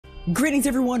Greetings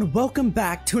everyone, welcome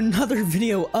back to another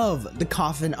video of The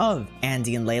Coffin of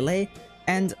Andy and Lele.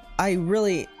 And I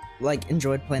really,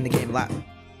 enjoyed playing the game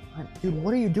Dude,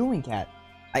 what are you doing, cat?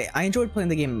 I enjoyed playing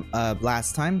the game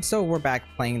last time, so we're back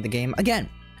playing the game again.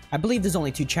 I believe there's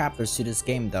only 2 chapters to this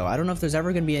game though. I don't know if there's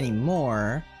ever gonna be any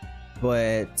more,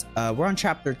 but we're on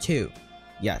chapter 2.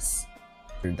 Yes,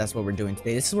 that's what we're doing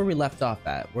today. This is where we left off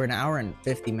at. We're an hour and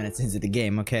 50 minutes into the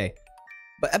game, okay.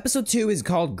 But episode 2 is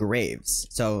called Graves,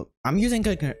 so I'm using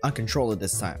a controller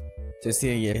this time to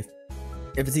see if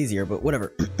it's easier, but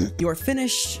whatever. You are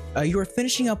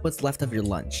finishing up what's left of your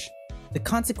lunch. The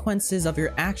consequences of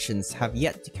your actions have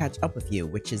yet to catch up with you,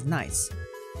 which is nice.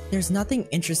 There's nothing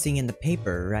interesting in the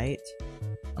paper, right?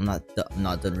 I'm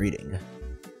not done reading.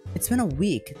 It's been a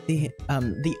week.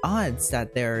 The odds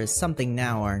that there is something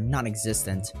now are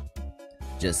non-existent.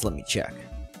 Just let me check.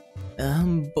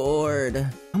 I'm bored.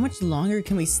 How much longer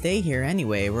can we stay here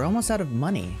anyway? We're almost out of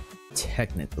money.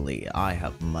 Technically, I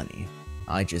have money.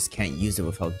 I just can't use it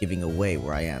without giving away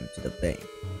where I am to the bank.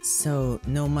 So,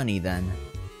 no money then.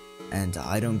 And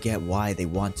I don't get why they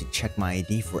want to check my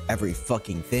ID for every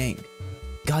fucking thing.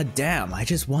 God damn, I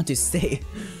just want to stay...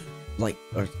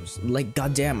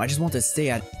 goddamn, I just want to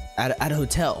stay at a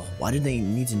hotel. Why do they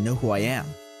need to know who I am?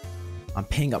 I'm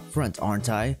paying up front, aren't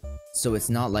I? So it's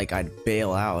not like I'd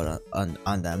bail out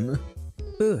on them.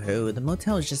 Boo-hoo, the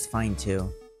motel is just fine too.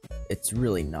 It's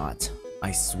really not.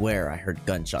 I swear I heard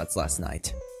gunshots last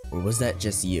night. Or was that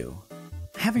just you?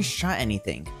 I haven't shot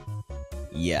anything.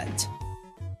 Yet.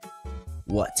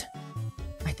 What?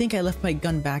 I think I left my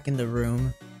gun back in the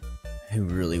room. I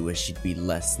really wish you'd be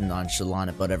less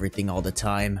nonchalant about everything all the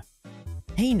time.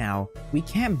 Hey now, we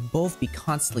can't both be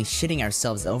constantly shitting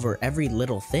ourselves over every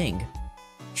little thing.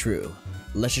 True.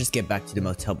 Let's just get back to the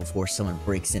motel before someone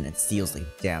breaks in and steals the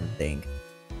damn thing.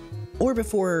 Or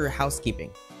before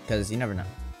housekeeping, because you never know.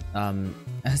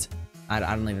 I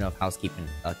don't even know if housekeeping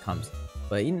comes,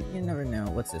 but you never know.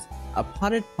 What's this? A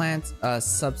potted plant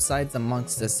subsides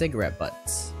amongst the cigarette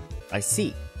butts. I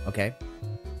see. Okay.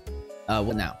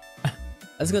 What now?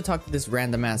 Let's go talk to this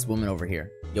random ass woman over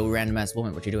here. Yo, random ass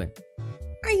woman, what you doing?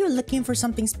 Are you looking for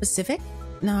something specific?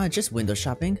 Nah, just window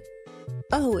shopping.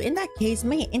 Oh, in that case,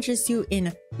 may I interest you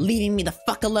in leaving me the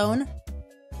fuck alone?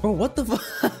 Oh, what the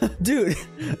fuck? Dude,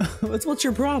 what's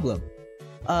your problem?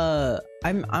 I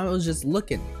was just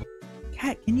looking.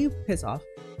 Cat, can you piss off?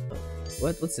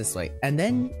 What's this like? And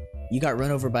then you got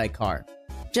run over by a car.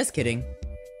 Just kidding.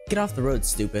 Get off the road,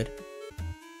 stupid.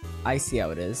 I see how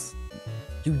it is.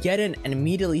 You get in and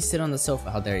immediately sit on the sofa.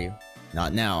 How dare you?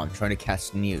 Not now, I'm trying to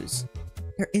catch the news.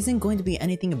 There isn't going to be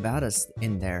anything about us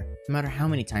in there, no matter how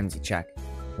many times you check.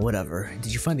 Whatever.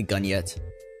 Did you find the gun yet?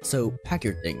 So, pack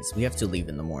your things. We have to leave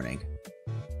in the morning.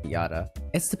 Yada.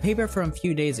 It's the paper from a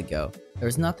few days ago.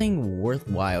 There's nothing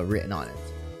worthwhile written on it.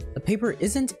 The paper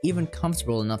isn't even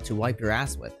comfortable enough to wipe your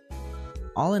ass with.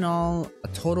 All in all, a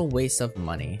total waste of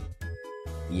money.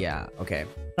 Yeah, okay.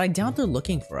 But I doubt they're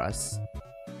looking for us.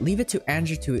 Leave it to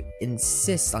Andrew to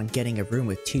insist on getting a room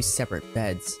with 2 separate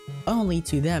beds, only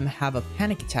to them have a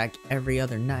panic attack every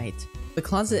other night. The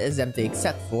closet is empty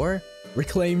except for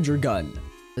reclaimed your gun.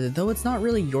 Though it's not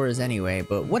really yours anyway,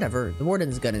 but whatever, the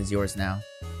warden's gun is yours now.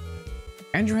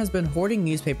 Andrew has been hoarding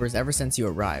newspapers ever since you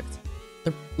arrived.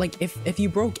 If you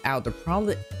broke out,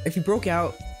 if you broke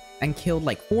out and killed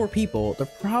like 4 people, they're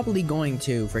probably going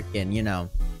to freaking,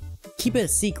 keep it a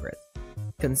secret.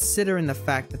 Considering the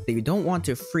fact that they don't want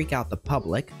to freak out the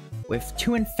public, with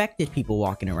 2 infected people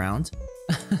walking around.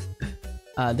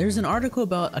 There's an article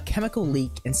about a chemical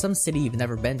leak in some city you've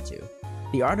never been to.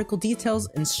 The article details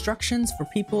instructions for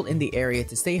people in the area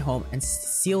to stay home and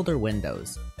seal their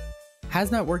windows.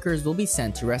 Hazmat workers will be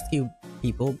sent to rescue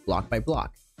people block by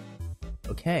block.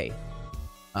 Okay.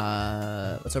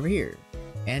 What's over here?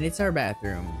 And it's our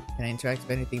bathroom. Can I interact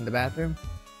with anything in the bathroom?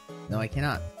 No, I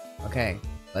cannot. Okay.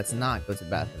 Let's not go to the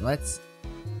bathroom.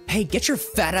 Hey, get your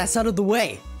fat ass out of the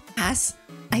way! Ass?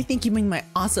 I think you mean my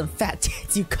awesome fat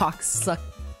tits, you cocksuck.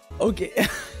 Okay.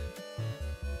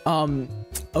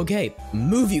 Okay.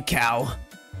 Move, you cow!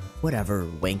 Whatever,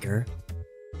 wanker.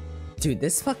 Dude,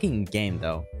 this fucking game,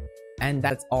 though. And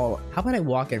that's all. How about I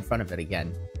walk in front of it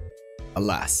again?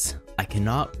 Alas, I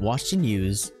cannot watch the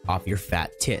news off your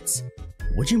fat tits.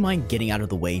 Would you mind getting out of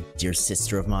the way, dear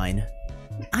sister of mine?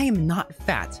 I am not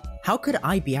fat. How could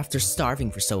I be after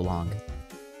starving for so long?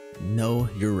 No,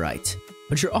 you're right.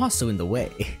 But you're also in the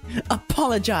way.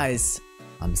 Apologize!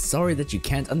 I'm sorry that you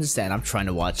can't understand I'm trying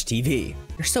to watch TV.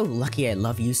 You're so lucky I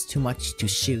love you too much to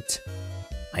shoot.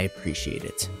 I appreciate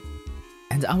it.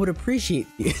 And I would appreciate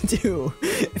you too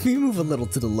if you move a little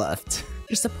to the left.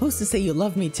 You're supposed to say you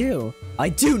love me too. I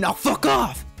do, now fuck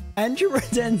off! And you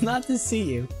pretend not to see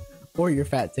you. Or your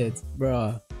fat tits.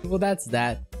 Bruh. Well, that's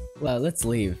that. Well, let's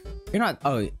leave. You're not-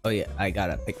 oh yeah, I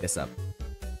gotta pick this up.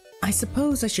 I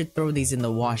suppose I should throw these in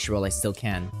the washer while I still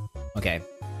can. Okay,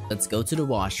 let's go to the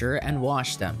washer and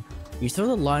wash them. You throw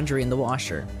the laundry in the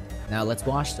washer. Now let's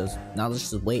wash those. Now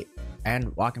let's just wait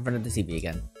and walk in front of the TV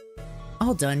again.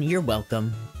 All done, you're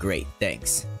welcome. Great,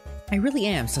 thanks. I really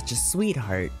am such a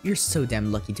sweetheart. You're so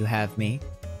damn lucky to have me.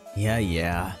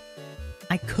 Yeah.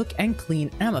 I cook and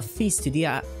clean, and I'm a feast to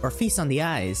the feast on the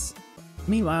eyes.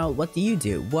 Meanwhile, what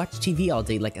do? Watch TV all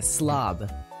day like a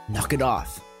slob. Knock it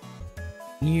off.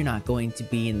 You're not going to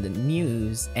be in the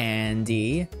news,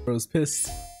 Andy. Bro's pissed.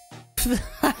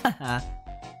 I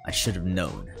should have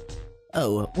known.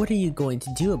 Oh, what are you going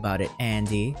to do about it,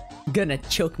 Andy? Gonna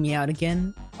choke me out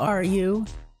again? Are you?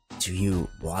 Do you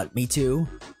want me to?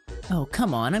 Oh,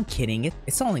 come on, I'm kidding.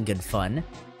 It's all in good fun.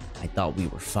 I thought we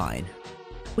were fine.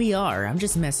 We are, I'm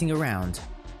just messing around.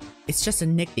 It's just a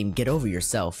nickname, get over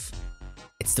yourself.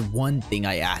 It's the one thing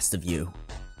I asked of you.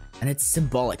 And it's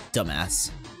symbolic,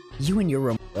 dumbass. You and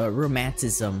your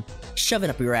romanticism, shove it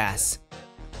up your ass.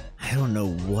 I don't know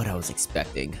what I was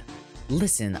expecting.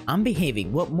 Listen, I'm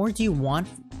behaving. What more do you want?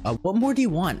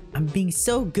 I'm being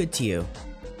so good to you.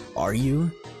 Are you?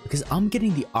 Because I'm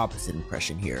getting the opposite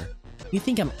impression here. You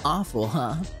think I'm awful,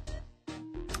 huh?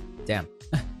 Damn.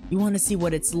 You want to see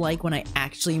what it's like when I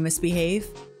actually misbehave?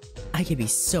 I could be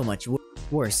so much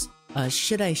worse.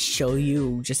 Should I show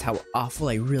you just how awful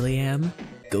I really am?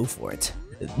 Go for it.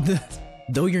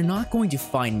 Though you're not going to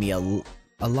find me a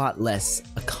lot less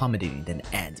accommodating than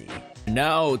Andy.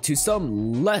 Now to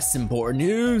some less important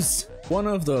news. One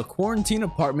of the quarantine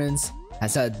apartments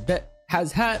has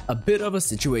had a bit of a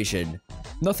situation.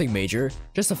 Nothing major,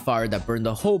 just a fire that burned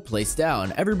the whole place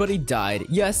down. Everybody died.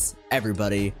 Yes,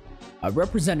 everybody. A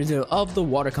representative of the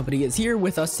water company is here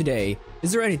with us today.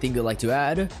 Is there anything you'd like to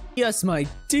add? Yes, my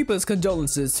deepest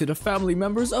condolences to the family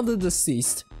members of the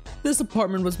deceased. This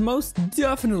apartment was most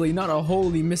definitely not a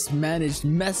wholly mismanaged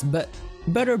mess, but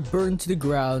better burned to the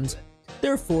ground.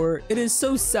 Therefore, it is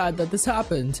so sad that this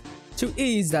happened. To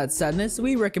ease that sadness,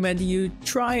 we recommend you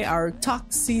try our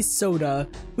Toxi Soda.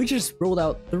 We just rolled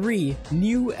out 3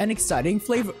 new and exciting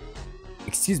flavors.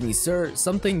 Excuse me, sir,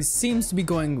 something seems to be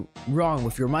going wrong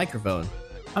with your microphone.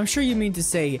 I'm sure you mean to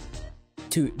say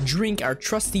to drink our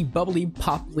trusty bubbly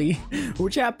popply,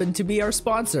 which happened to be our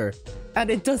sponsor. And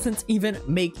it doesn't even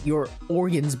make your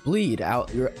organs bleed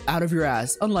out of your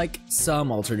ass, unlike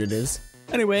some alternatives.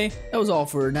 Anyway, that was all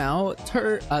for now.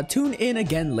 Tune in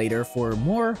again later for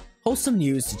more wholesome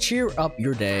news to cheer up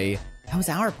your day. That was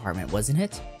our apartment, wasn't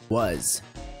it? Was,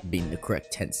 being the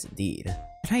correct tense indeed.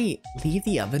 Did I leave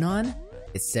the oven on?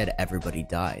 It said everybody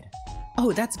died.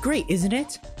 Oh, that's great, isn't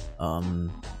it?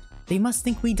 They must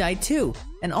think we died too,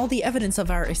 and all the evidence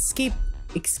of our escapades.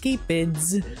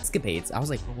 I was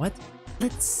like, what?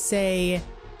 Let's say,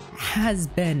 has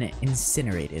been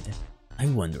incinerated. I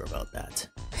wonder about that.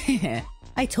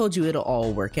 I told you it'll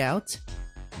all work out.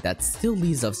 That still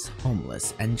leaves us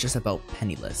homeless and just about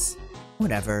penniless.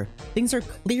 Whatever, things are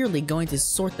clearly going to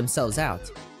sort themselves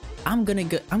out. I'm gonna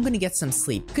get some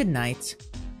sleep. Good night.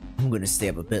 I'm gonna stay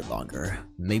up a bit longer.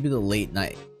 Maybe the late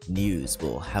night news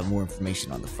will have more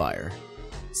information on the fire.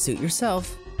 Suit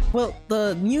yourself. Well,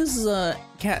 the news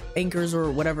cat anchors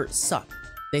or whatever suck.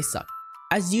 They suck.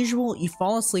 As usual, you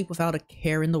fall asleep without a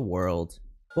care in the world.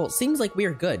 Well, it seems like we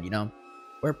are good, you know?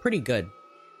 We're pretty good.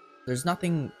 There's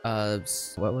nothing,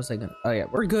 what was I gonna- oh yeah,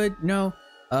 we're good, no.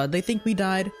 They think we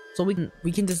died, so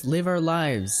we can just live our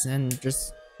lives, and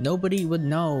just, nobody would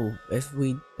know if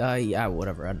we, yeah,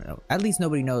 whatever, I don't know. At least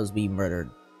nobody knows we murdered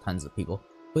tons of people.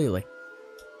 But anyway,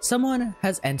 someone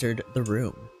has entered the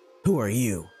room. Who are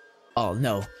you? Oh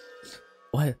no.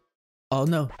 What? Oh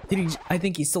no, I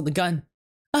think he stole the gun.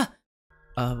 Ah!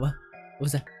 What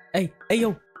was that? Hey,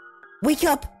 yo! Wake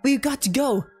up! We got to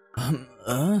go!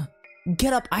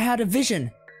 Get up, I had a vision!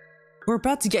 We're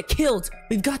about to get killed!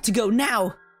 We've got to go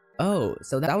now! Oh,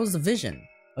 so that was the vision.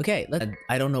 Okay,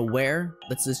 I don't know where.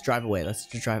 Let's just drive away. Let's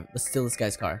steal this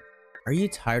guy's car. Are you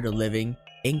tired of living?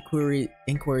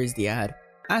 Inquiries the ad.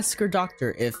 Ask your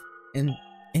doctor if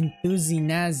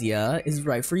enthusiasm is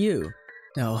right for you.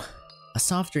 No. A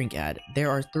soft drink ad. There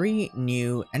are 3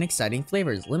 new and exciting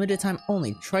flavors. Limited time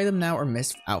only. Try them now or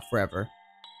miss out forever.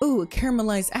 Ooh,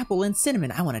 caramelized apple and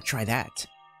cinnamon. I want to try that.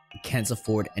 You can't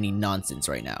afford any nonsense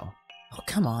right now. Oh,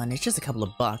 come on. It's just a couple of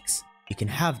bucks. You can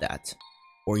have that.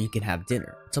 Or you can have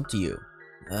dinner. It's up to you.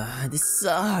 This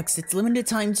sucks. It's limited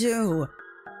time too.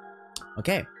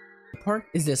 Okay. The park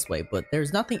is this way, but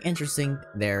there's nothing interesting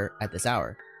there at this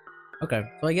hour. Okay,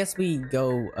 so I guess we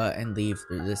go and leave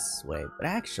through this way. But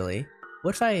actually,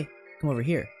 what if I come over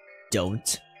here?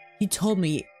 Don't. You told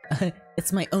me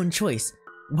it's my own choice,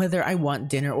 whether I want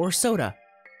dinner or soda.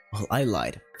 Well, I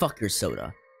lied. Fuck your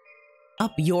soda.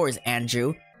 Up yours,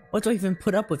 Andrew. What do I even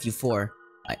put up with you for?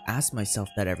 I ask myself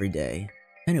that every day.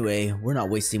 Anyway, we're not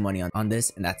wasting money on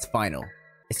this, and that's final.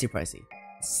 It's too pricey.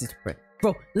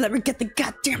 Bro, let me get the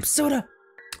goddamn soda!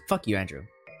 Fuck you, Andrew.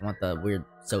 I want the weird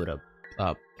soda.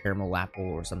 Caramel apple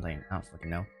or something. I don't fucking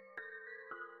know.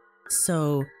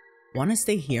 So, wanna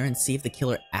stay here and see if the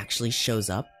killer actually shows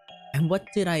up? And what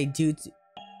did I do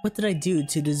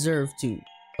to deserve to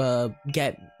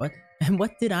get what? And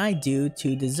what did I do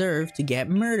to deserve to get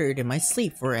murdered in my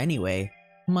sleep for anyway?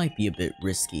 Might be a bit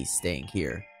risky staying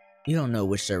here. You don't know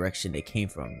which direction they came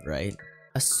from, right?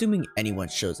 Assuming anyone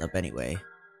shows up anyway.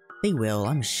 They will,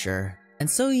 I'm sure. And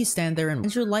so you stand there and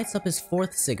Andrew lights up his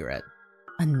 4th cigarette.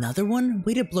 Another one?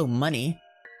 Way to blow money.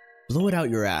 Blow it out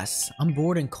your ass. I'm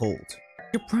bored and cold.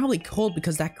 You're probably cold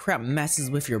because that crap messes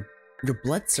with your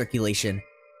blood circulation.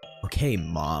 Okay,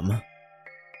 Mom.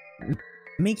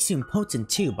 Makes you impotent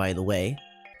too, by the way.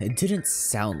 It didn't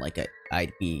sound like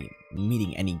I'd be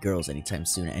meeting any girls anytime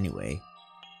soon anyway.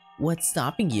 What's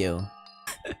stopping you?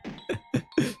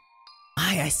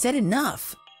 I said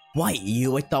enough! Why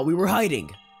you? I thought we were hiding!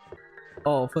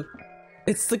 Oh, fuck.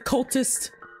 It's the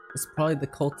cultist! It's probably the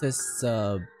cultist's,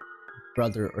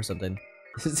 brother or something.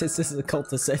 This is the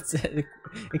cultist.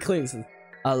 It clearly says,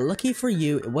 lucky for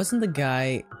you, it wasn't the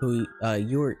guy who,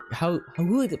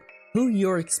 who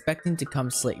you're expecting to come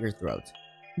slit your throat.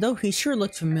 Though he sure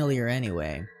looked familiar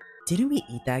anyway. Didn't we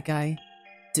eat that guy?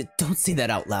 Don't say that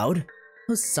out loud.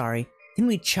 Oh, sorry. Didn't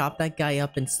we chop that guy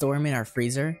up and store him in our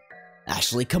freezer?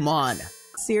 Ashley, come on!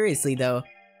 Seriously though,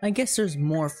 I guess there's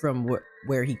more from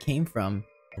where he came from.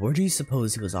 Where do you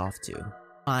suppose he was off to?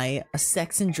 A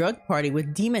sex and drug party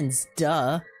with demons,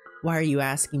 duh! Why are you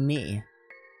asking me?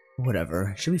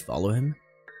 Whatever, should we follow him?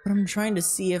 But I'm trying to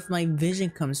see if my vision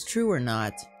comes true or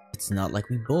not. It's not like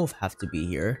we both have to be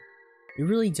here. You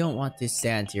really don't want to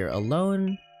stand here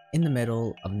alone in the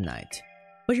middle of the night.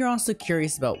 But you're also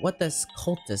curious about what this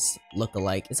cultist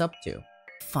lookalike is up to.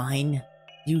 Fine,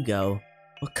 you go.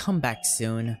 We'll come back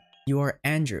soon. You are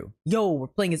Andrew. Yo, we're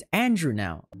playing as Andrew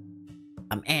now.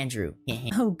 I'm Andrew.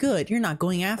 Oh good, you're not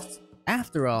going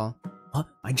after all.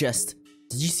 Did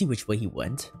you see which way he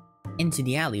went? Into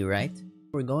the alley, right?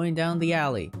 We're going down the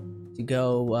alley to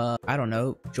go, I don't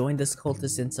know, join this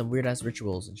cultist in some weird ass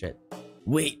rituals and shit.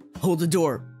 Wait, hold the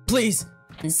door, please!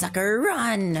 Sucker,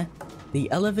 run!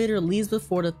 The elevator leaves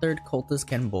before the 3rd cultist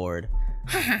can board.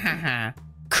 Ha ha ha ha!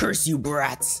 Curse you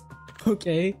brats!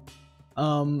 Okay.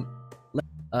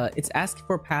 It's asking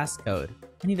for a passcode.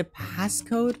 I need a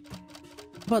passcode?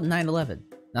 How about 9/11?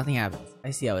 Nothing happens.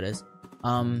 I see how it is.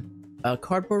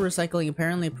 Cardboard recycling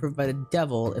apparently approved by the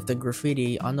devil if the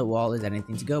graffiti on the wall is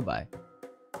anything to go by.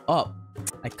 Oh,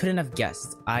 I couldn't have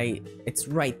guessed. It's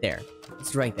right there.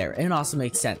 It's right there. And it also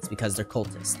makes sense because they're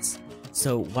cultists.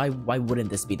 So why wouldn't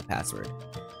this be the password?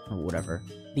 Or whatever.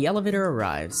 The elevator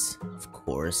arrives. Of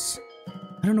course.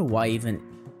 I don't know why I even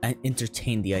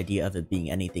entertained the idea of it being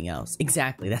anything else.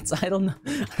 Exactly. I don't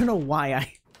know why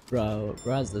I... Bro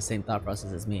has the same thought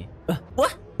process as me.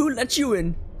 What? Who let you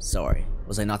in? Sorry.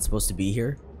 Was I not supposed to be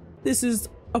here? This is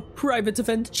a private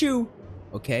event too.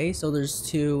 Okay, so there's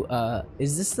 2,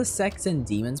 is this the Sex and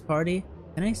Demons party?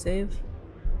 Can I save?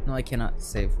 No, I cannot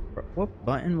save. What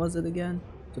button was it again?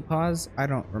 To pause? I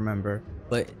don't remember.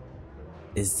 But,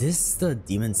 is this the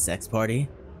demon sex party?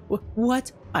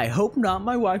 What? I hope not,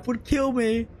 my wife would kill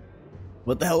me!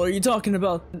 What the hell are you talking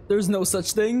about? There's no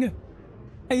such thing!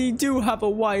 I do have a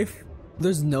wife!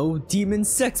 There's no demon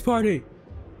sex party!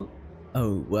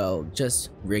 Oh, well, just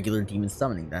regular demon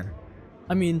summoning then.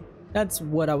 I mean, that's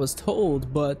what I was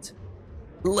told, but...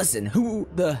 Listen, who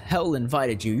the hell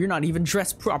invited you? You're not even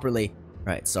dressed properly!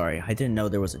 Right, sorry, I didn't know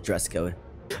there was a dress code.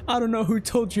 I don't know who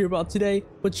told you about today,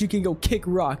 but you can go kick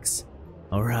rocks.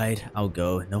 Alright, I'll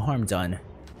go. No harm done.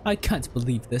 I can't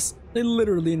believe this. They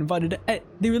literally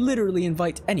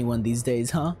invite anyone these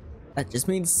days, huh? That just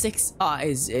means 6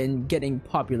 eyes in getting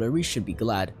popular. We should be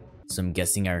glad. So I'm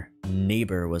guessing our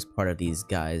neighbor was part of these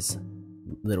guys'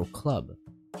 little club.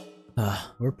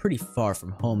 We're pretty far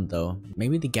from home though.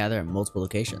 Maybe they gather at multiple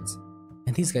locations.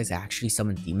 And these guys actually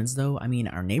summon demons though? I mean,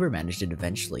 our neighbor managed it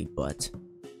eventually, but...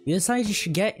 You decided you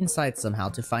should get inside somehow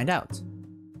to find out.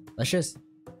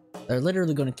 They're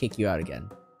literally gonna kick you out again.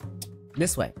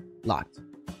 This way. Locked.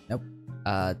 Nope.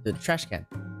 The trash can.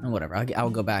 Oh, whatever.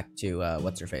 I'll go back to,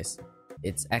 what's her face?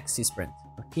 It's X to sprint.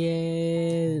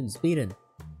 Okay, speeding.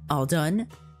 All done?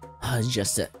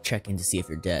 Just checking to see if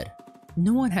you're dead.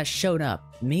 No one has showed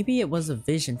up. Maybe it was a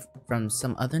vision from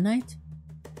some other night?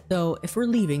 Though, if we're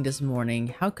leaving this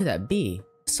morning, how could that be?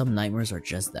 Some nightmares are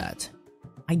just that.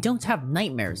 I don't have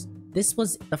nightmares. This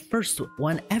was the first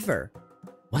one ever.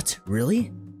 What?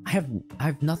 Really? I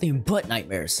have nothing but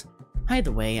nightmares.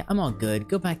 Either way, I'm all good.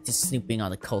 Go back to snooping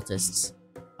on the cultists.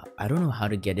 I don't know how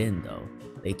to get in though.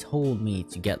 They told me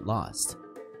to get lost.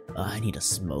 I need a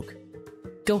smoke.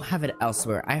 Go have it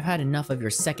elsewhere. I've had enough of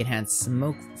your secondhand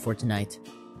smoke for tonight.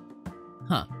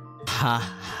 Huh. Ha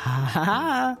ha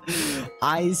ha!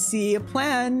 I see a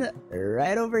plan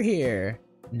right over here.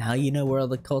 Now you know where all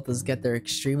the cultists get their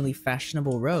extremely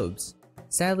fashionable robes.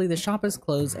 Sadly, the shop is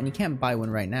closed and you can't buy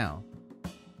one right now.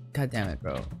 God damn it,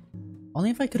 bro. Only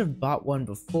if I could have bought one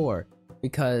before,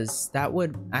 because that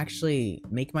would actually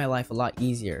make my life a lot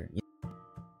easier.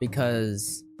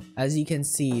 Because, as you can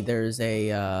see, there's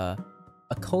a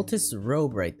cultist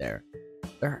robe right there.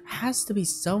 There has to be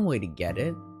some way to get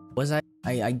it.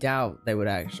 I doubt they would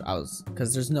actually,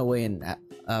 because there's no way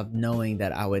of knowing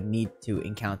that I would need to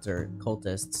encounter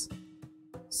cultists.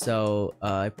 So,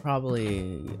 I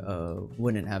probably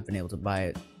wouldn't have been able to buy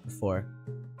it before.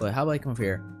 But how about I come over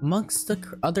here? Amongst the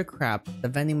other crap, the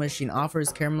vending machine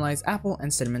offers caramelized apple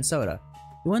and cinnamon soda.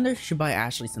 You wonder if you should buy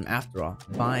Ashley some after all.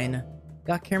 Fine.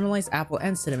 Got caramelized apple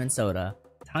and cinnamon soda.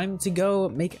 Time to go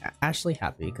make Ashley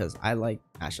happy, because I like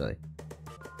Ashley.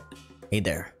 Hey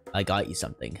there, I got you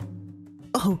something.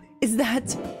 Oh, is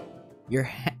that...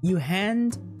 You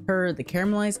hand her the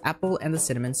caramelized apple and the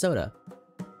cinnamon soda.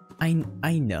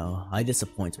 I know, I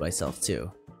disappoint myself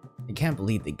too. I can't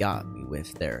believe they got me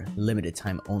with their limited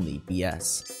time only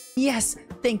BS. Yes,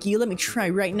 thank you, let me try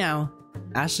right now.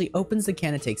 Ashley opens the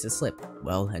can and takes a sip.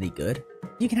 Well, any good?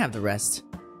 You can have the rest.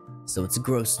 So it's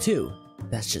gross too.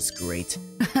 That's just great.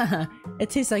 It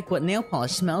tastes like what nail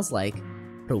polish smells like.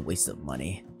 What a waste of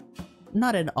money.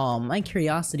 Not at all, my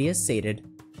curiosity is sated.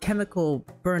 Chemical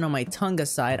burn on my tongue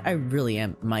aside, I really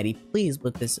am mighty pleased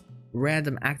with this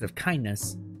random act of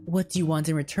kindness. What do you want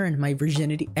in return, my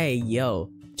virginity? Hey,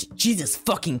 yo. Jesus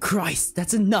fucking Christ,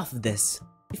 that's enough of this.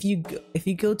 If you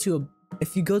go to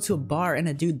a bar and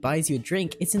a dude buys you a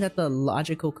drink, isn't that the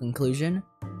logical conclusion?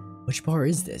 Which bar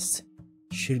is this?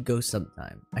 I should go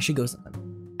sometime.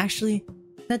 Actually,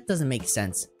 that doesn't make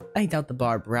sense. I doubt the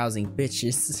bar browsing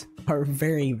bitches are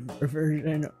very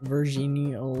virginal.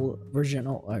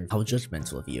 How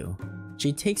judgmental of you.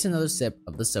 She takes another sip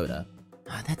of the soda.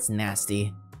 Ah, that's nasty.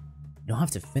 You don't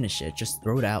have to finish it, just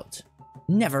throw it out.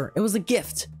 Never, it was a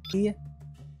gift!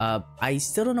 I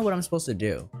still don't know what I'm supposed to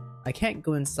do. I can't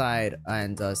go inside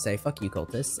and say, fuck you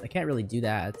cultists. I can't really do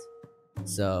that.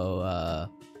 So,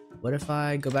 what if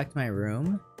I go back to my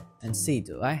room and see,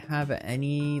 do I have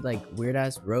any, like,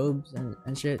 weird-ass robes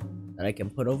and shit that I can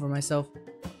put over myself?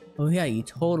 Oh yeah, you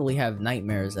totally have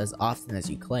nightmares as often as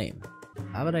you claim.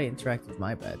 How would I interact with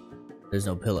my bed? There's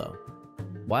no pillow.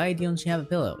 Why don't you have a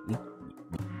pillow?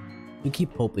 You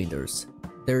keep hoping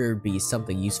there'd be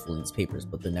something useful in these papers,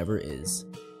 but there never is.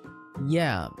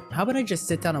 Yeah, how about I just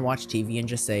sit down and watch TV and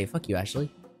just say, fuck you,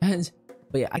 Ashley? But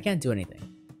yeah, I can't do anything.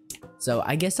 So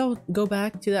I guess I'll go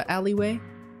back to that alleyway.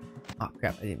 Oh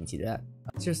crap, I didn't mean to do that.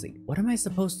 Seriously, what am I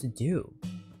supposed to do?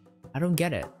 I don't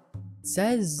get it. It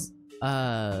says,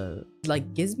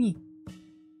 like, gives me...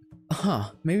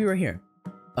 Huh, maybe right here.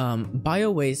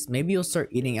 Bio waste, maybe you'll start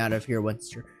eating out of here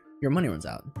once your money runs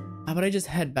out. How about I just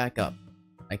head back up?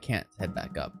 I can't head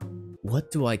back up.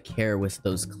 What do I care what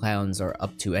those clowns are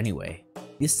up to anyway?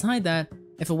 Decide that,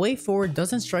 if a way forward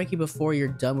doesn't strike you before you're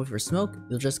done with your smoke,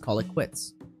 you'll just call it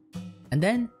quits. And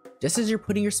then, just as you're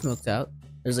putting your smokes out,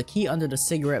 there's a key under the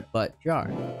cigarette butt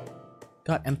jar.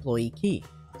 Got employee key.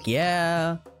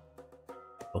 Yeah!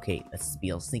 Okay, let's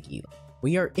be all sneaky.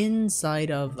 We are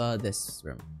inside of this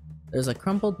room. There's a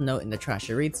crumpled note in the trash.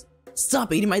 It reads,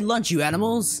 "Stop eating my lunch, you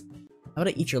animals!" How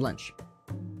about I eat your lunch?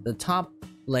 The top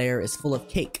layer is full of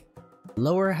cake.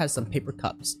 Lower has some paper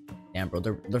cups. Damn bro,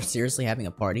 they're seriously having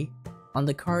a party? On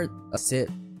the cart sit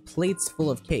plates full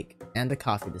of cake and a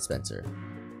coffee dispenser.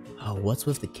 Oh, what's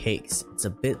with the cakes? It's a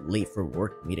bit late for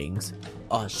work meetings.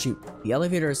 Oh shoot, the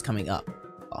elevator is coming up.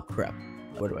 Oh crap,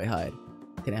 where do I hide?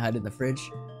 Can I hide in the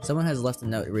fridge? Someone has left a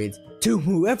note. It reads, "To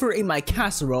whoever ate my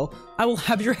casserole, I will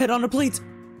have your head on a plate!"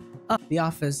 The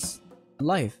office.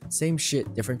 Life. Same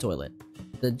shit, different toilet.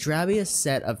 The drabbiest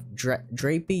set of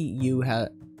drapey you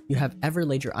have ever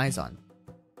laid your eyes on.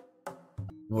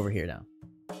 I'm over here now.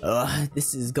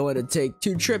 This is going to take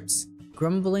 2 trips.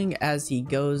 Grumbling as he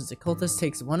goes, the cultist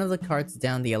takes one of the carts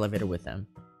down the elevator with him.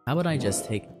 How about I just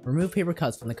remove paper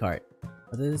cuts from the cart?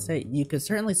 What did it say? You could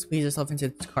certainly squeeze yourself into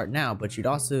the cart now, but you'd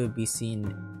also be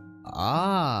seen...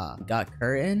 Ah, got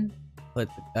curtain?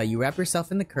 You wrap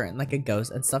yourself in the curtain like a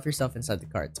ghost and stuff yourself inside the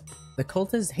cart. The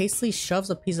cultist hastily shoves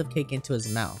a piece of cake into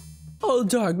his mouth. Oh,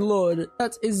 dark lord,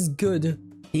 that is good.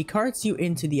 He carts you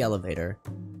into the elevator.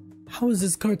 How is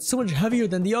this cart so much heavier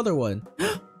than the other one?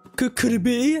 Could it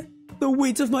be? The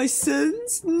weight of my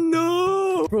sins?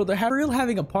 No! Bro, they're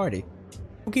having a party.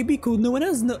 Okay, be cool. No one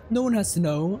has to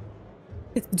know.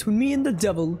 It's between me and the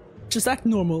devil. Just act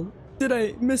normal. Did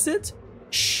I miss it?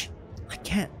 Shh. I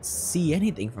can't see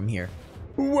anything from here.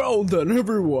 Well then,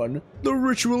 everyone. The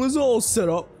ritual is all set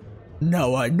up.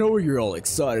 Now I know you're all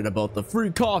excited about the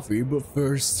free coffee, but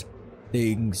first,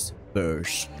 things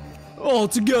first. All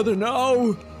together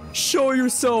now. Show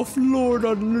yourself, Lord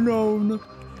Unknown.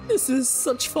 This is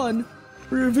such fun.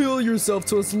 Reveal yourself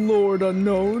to us, Lord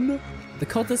Unknown. The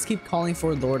cultists keep calling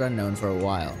for Lord Unknown for a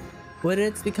while, but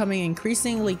it's becoming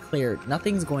increasingly clear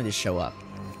nothing's going to show up.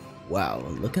 Wow,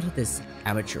 look at this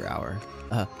amateur hour.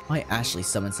 Might Ashley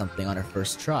summon something on her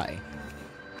first try.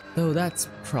 Though that's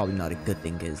probably not a good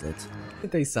thing, is it?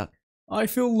 They suck. I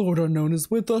feel Lord Unknown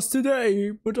is with us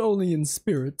today, but only in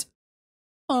spirit.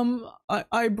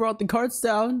 I brought the carts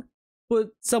down, but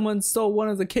someone stole one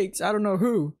of the cakes. I don't know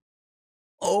who.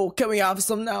 Oh, can we have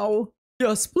some now?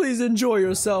 Yes, please enjoy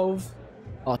yourself.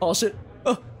 Oh shit.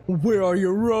 Where are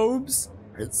your robes?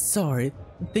 Sorry.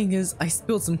 The thing is, I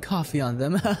spilled some coffee on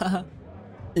them.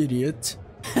 Idiot.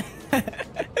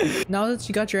 Now that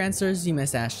you got your answers, you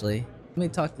miss Ashley. Let me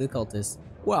talk to the cultist.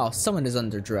 Wow, someone is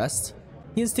underdressed.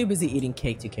 He is too busy eating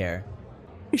cake to care.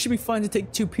 It should be fine to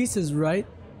take 2 pieces, right?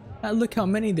 Look how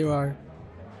many there are.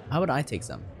 How would I take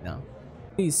some? No.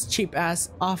 These cheap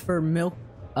asses offer milk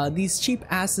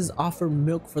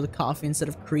for the coffee instead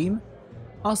of cream.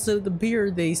 Also, the beer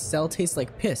they sell tastes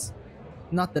like piss.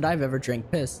 Not that I've ever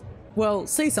drank piss. Well,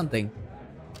 say something.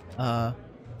 Should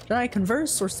I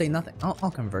converse or say nothing? I'll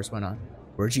converse, why not?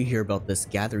 Where'd you hear about this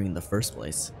gathering in the first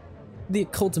place? The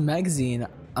Occult magazine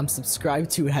I'm subscribed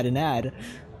to had an ad.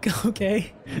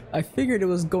 Okay, I figured it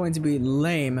was going to be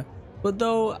lame, but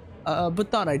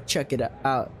thought I'd check it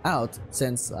out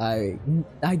since I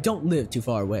don't live too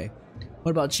far away.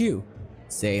 What about you?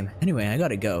 Same. Anyway, I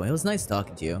gotta go. It was nice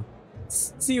talking to you.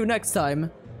 See you next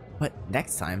time. What,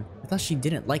 next time? I thought she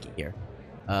didn't like it here.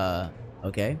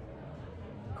 Okay.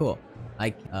 Cool.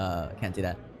 I can't do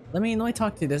that. Let me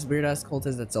talk to this weird ass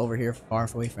cultist that's over here far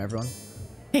away from everyone.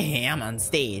 Hey, I'm on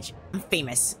stage. I'm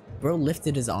famous. Bro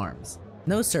lifted his arms.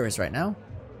 No service right now.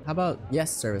 How about yes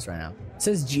service right now? It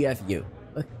says GFU.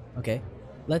 Okay.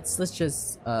 Let's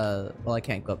just well, I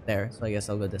can't go up there, so I guess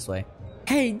I'll go this way.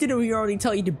 Hey, didn't we already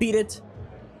tell you to beat it?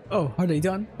 Oh, are they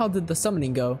done? How did the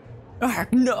summoning go? Ah,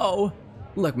 no!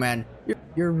 Look, man,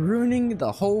 you're ruining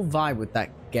the whole vibe with that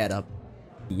getup.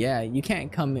 Yeah, you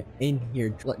can't come in here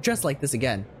dressed like this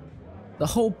again. The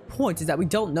whole point is that we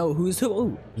don't know who's who.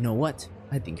 Ooh, you know what?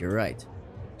 I think you're right.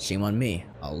 Shame on me.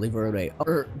 I'll leave her away.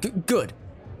 Good.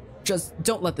 Just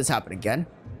don't let this happen again.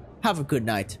 Have a good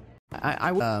night.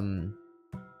 I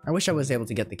wish I was able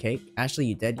to get the cake. Ashley,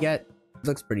 you dead yet?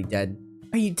 Looks pretty dead.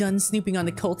 Are you done snooping on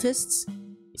the cultists?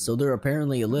 So they're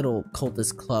apparently a little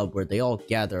cultist club where they all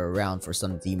gather around for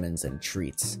some demons and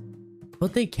treats.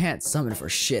 But they can't summon for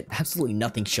shit. Absolutely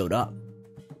nothing showed up.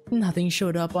 Nothing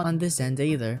showed up on this end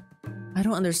either. I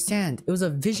don't understand. It was a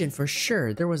vision for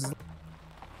sure. There was...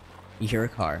 You hear a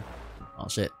car. Oh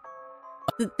shit.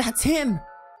 That's him!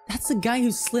 That's the guy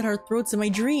who slit our throats in my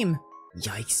dream!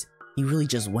 Yikes. He really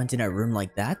just went in our room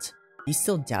like that? He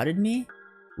still doubted me?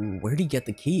 Where'd he get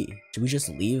the key? Should we just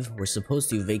leave? We're supposed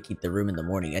to vacate the room in the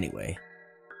morning anyway.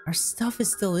 Our stuff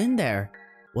is still in there.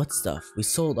 What stuff? We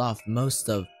sold off most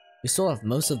of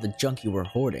the junk you were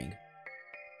hoarding.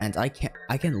 And I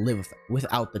can live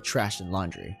without the trash and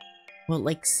laundry. Well,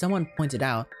 like someone pointed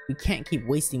out, we can't keep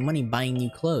wasting money buying new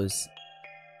clothes.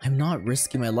 I'm not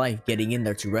risking my life getting in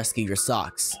there to rescue your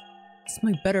socks. It's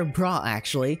my better bra,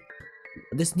 actually.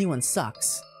 This new one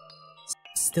sucks.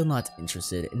 Still not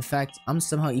interested. In fact, I'm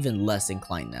somehow even less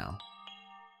inclined now.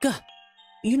 Gah!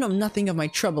 You know nothing of my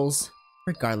troubles.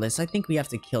 Regardless, I think we have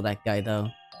to kill that guy though.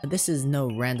 This is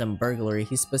no random burglary.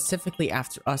 He's specifically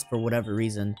after us for whatever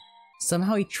reason.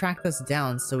 Somehow he tracked us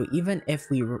down, so even if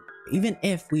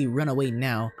we run away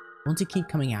now, won't he keep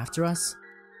coming after us?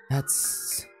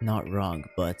 That's not wrong,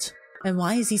 but... And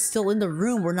why is he still in the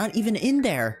room? We're not even in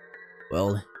there!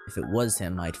 Well, if it was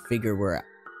him, I figure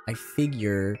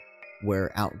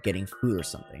we're out getting food or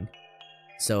something.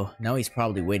 So now he's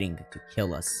probably waiting to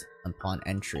kill us upon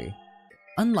entry.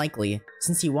 Unlikely,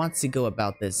 since he wants to go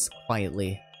about this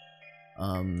quietly.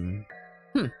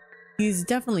 He's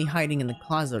definitely hiding in the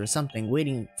closet or something,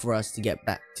 waiting for us to get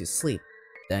back to sleep.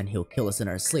 Then he'll kill us in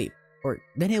our sleep. Or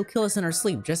then he'll kill us in our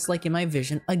sleep, just like in my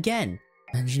vision again.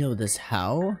 And you know this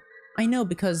how? I know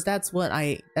because that's what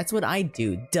I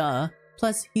do, duh.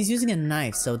 Plus, he's using a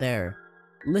knife, so there.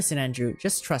 Listen, Andrew,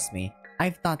 just trust me.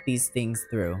 I've thought these things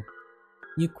through.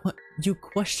 You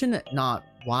question not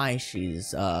why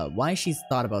she's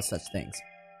thought about such things.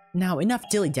 Now, enough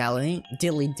dilly-dallying.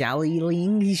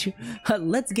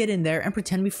 Let's get in there and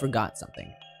pretend we forgot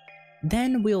something.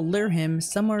 Then we'll lure him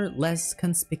somewhere less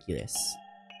conspicuous.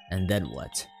 And then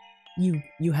what?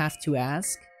 You have to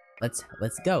ask? Let's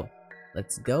go.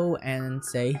 Let's go and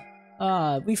say,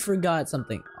 we forgot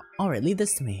something. Alright, leave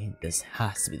this to me. This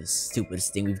has to be the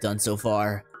stupidest thing we've done so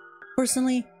far.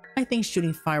 Personally, I think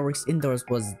shooting fireworks indoors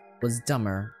was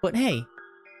dumber. But hey,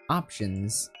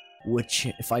 options. Which,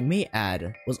 if I may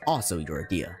add, was also your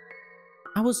idea.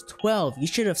 I was 12, you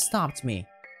should have stopped me.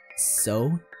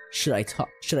 So, should I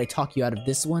talk you out of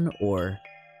this one, or...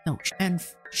 No, and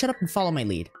shut up and follow my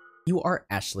lead. You are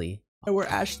Ashley. Oh, we're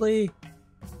Ashley.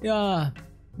 Yeah.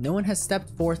 No one has stepped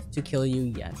forth to kill you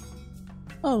yet.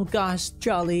 Oh gosh,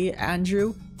 jolly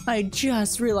Andrew. I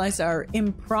just realized our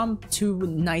impromptu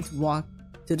night walk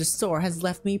to the store has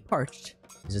left me parched.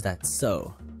 Is that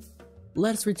so?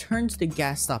 Let us return to the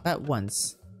gas stop at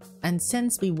once. And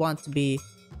since we want to be,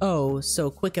 oh,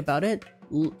 so quick about it,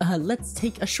 let's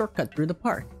take a shortcut through the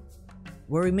park,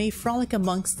 where we may frolic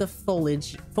amongst the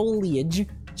foliage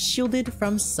shielded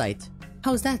from sight.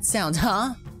 How's that sound,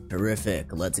 huh?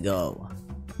 Terrific, let's go.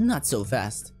 Not so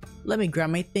fast. Let me grab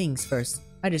my things first.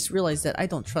 I just realized that I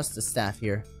don't trust the staff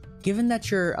here. Given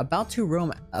that you're about to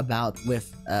roam about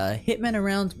with hitmen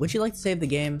around, would you like to save the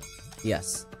game?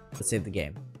 Yes, let's save the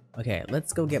game. Okay,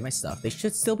 let's go get my stuff. They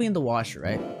should still be in the washer,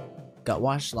 right? Got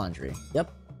washed laundry. Yep.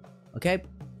 Okay.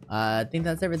 I think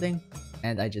that's everything.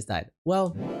 And I just died.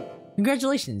 Well,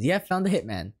 congratulations, you have found the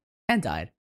hitman. And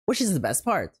died. Which is the best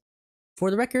part.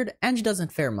 For the record, Angie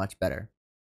doesn't fare much better.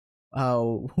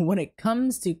 When it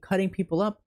comes to cutting people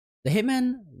up, the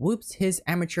hitman whoops his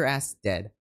amateur ass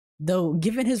dead. Though,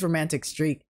 given his romantic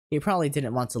streak, he probably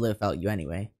didn't want to live without you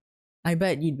anyway. I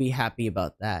bet you'd be happy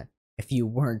about that. If you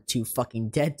weren't too fucking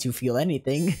dead to feel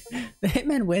anything. The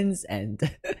hitman wins and...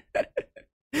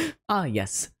 Ah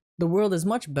yes, the world is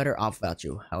much better off without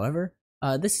you. However,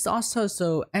 this is also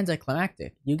so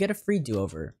anticlimactic. You get a free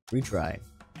do-over. Retry.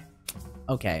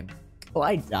 Okay. Well,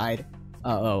 I died.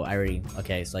 Oh, I already...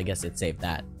 Okay, so I guess it saved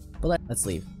that. But let's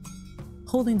leave.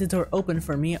 Holding the door open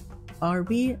for me, are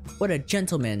we? What a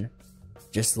gentleman.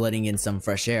 Just letting in some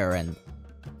fresh air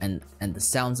and the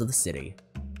sounds of the city.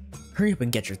 Hurry up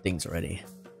and get your things ready.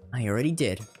 I already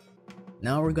did.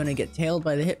 Now we're gonna get tailed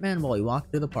by the hitman while we walk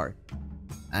through the park.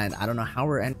 And I don't know how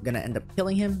we're gonna end up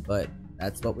killing him, but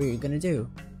that's what we're gonna do.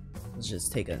 Let's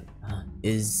just take a...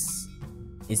 Is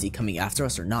he coming after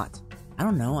us or not? I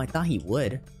don't know, I thought he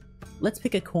would. Let's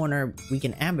pick a corner we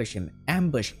can ambush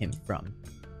him from.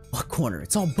 What corner?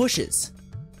 It's all bushes!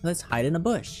 Let's hide in a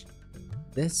bush.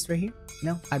 This right here?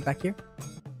 No, hide back here.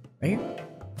 Right here?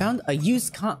 Found a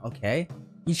used okay.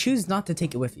 You choose not to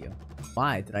take it with you.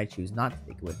 Why did I choose not to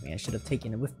take it with me? I should have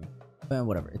taken it with me. But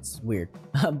whatever, it's weird.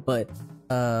 But,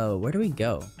 where do we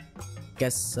go?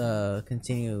 Guess,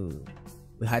 continue.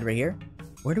 We hide right here?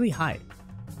 Where do we hide?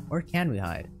 Where can we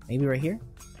hide? Maybe right here?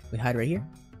 We hide right here?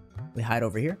 We hide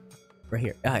over here? Right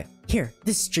here. Here,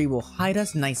 this tree will hide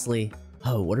us nicely.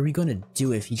 Oh, what are we gonna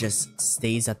do if he just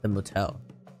stays at the motel?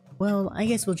 Well, I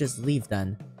guess we'll just leave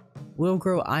then. We'll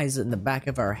grow eyes in the back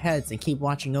of our heads and keep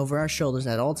watching over our shoulders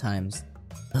at all times.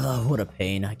 Oh, what a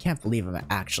pain. I can't believe I'm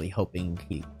actually hoping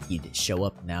he'd show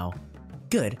up now.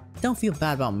 Good. Don't feel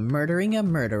bad about murdering a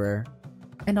murderer.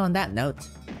 And on that note,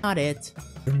 not it.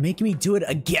 You're making me do it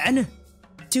again?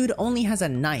 Dude only has a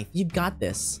knife. You got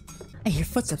this. I hear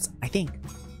footsteps, I think.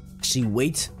 Actually,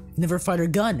 wait. I've never fired a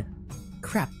gun.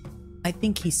 Crap. I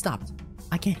think he stopped.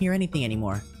 I can't hear anything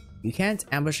anymore. You can't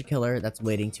ambush a killer that's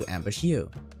waiting to ambush you.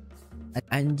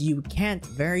 And you can't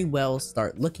very well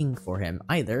start looking for him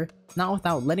either, not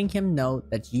without letting him know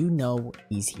that you know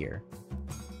he's here.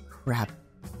 Crap.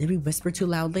 Did we whisper too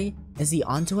loudly? Is he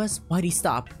onto us? Why'd he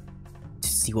stop? To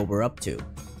see what we're up to.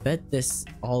 Bet this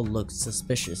all looks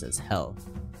suspicious as hell.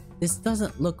 This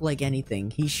doesn't look like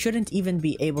anything. He shouldn't even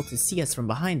be able to see us from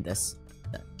behind this.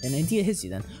 An idea hits you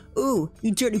then. Ooh,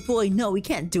 you dirty boy, no, we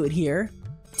can't do it here.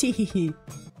 Teehee.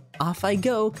 Off I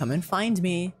go, come and find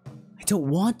me. I don't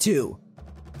want to.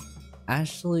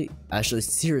 Ashley,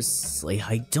 seriously,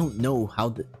 I don't know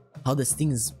how this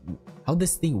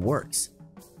thing works.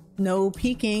 No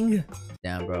peeking.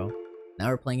 Damn, bro. Now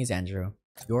we're playing as Andrew.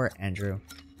 You're Andrew.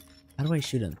 How do I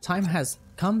shoot him? Time has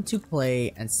come to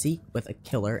play and seek with a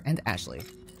killer and Ashley.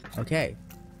 Okay.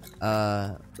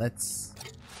 Let's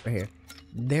Right here.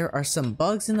 There are some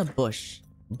bugs in the bush,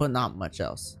 but not much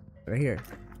else. Right here.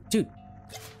 Dude.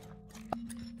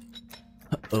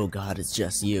 Oh god, it's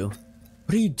just you.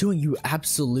 What are you doing, you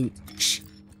absolute... Shh.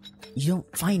 You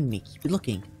don't find me. Keep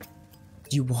looking.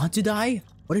 Do you want to die?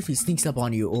 What if he sneaks up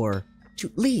on you or...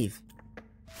 Shoot, leave.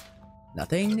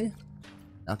 Nothing.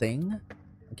 Nothing.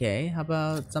 Okay, how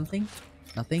about something?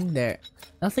 Nothing there.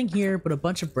 Nothing here but a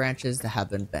bunch of branches that have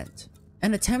been bent.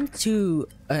 An attempt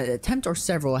or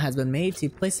several has been made to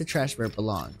place the trash where it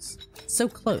belongs. So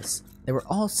close. They were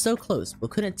all so close, but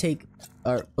couldn't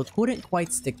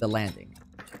quite stick the landing.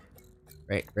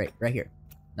 Right here.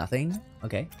 Nothing.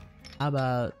 Okay. How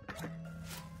about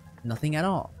nothing at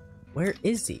all? Where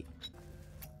is he?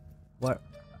 What?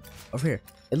 Over here.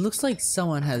 It looks like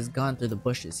someone has gone through the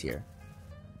bushes here.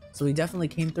 So we definitely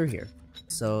came through here.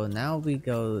 So now we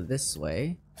go this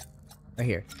way. Right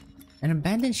here. An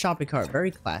abandoned shopping cart. Very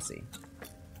classy.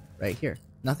 Right here.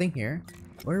 Nothing here.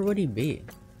 Where would he be?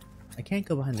 I can't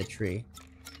go behind the tree.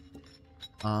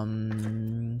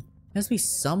 Must be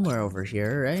somewhere over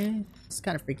here, right? It's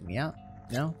kind of freaking me out.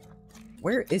 No?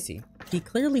 Where is he? He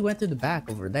clearly went through the back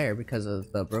over there because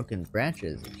of the broken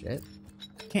branches and shit.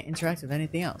 Can't interact with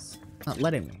anything else. Not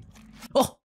letting me.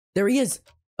 Oh! There he is!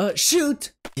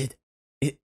 Shoot!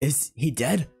 Is he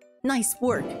dead? Nice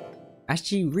work! As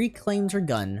she reclaimed her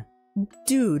gun.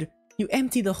 Dude, you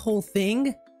emptied the whole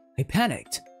thing? I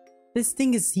panicked. This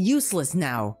thing is useless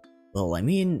now. Well, I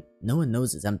mean, no one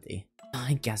knows it's empty.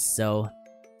 I guess so.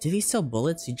 Do these sell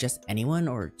bullets to just anyone,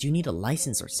 or do you need a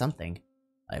license or something?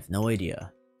 I have no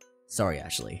idea. Sorry,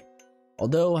 Ashley.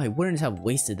 Although I wouldn't have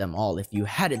wasted them all if you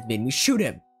hadn't made me shoot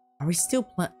him. Are we still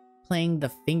playing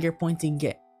the finger pointing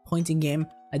game?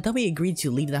 I thought we agreed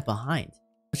to leave that behind.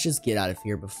 Let's just get out of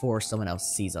here before someone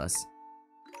else sees us.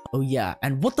 Oh yeah,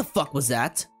 and what the fuck was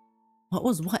that? What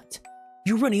was what?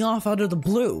 You're running off out of the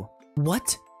blue.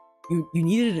 What? You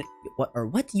needed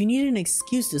what? You needed an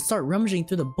excuse to start rummaging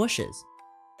through the bushes.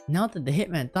 Now that the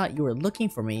hitman thought you were looking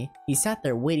for me, he sat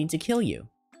there waiting to kill you.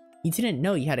 He didn't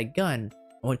know you had a gun and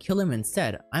would kill him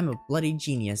instead. I'm a bloody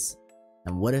genius.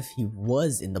 And what if he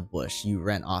was in the bush you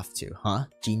ran off to, huh?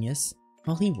 Genius?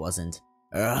 Well, he wasn't.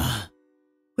 Ugh.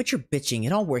 Quit your bitching,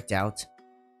 it all worked out.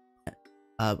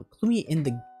 Clue me in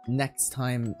the next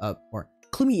time,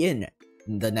 clue me in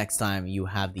the next time you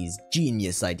have these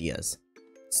genius ideas,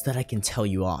 so that I can tell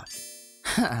you off.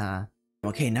 Haha.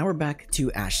 Okay, now we're back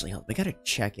to Ashley. I gotta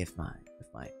check if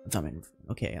I'm in.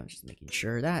 Okay, I'm just making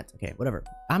sure that. Okay, whatever.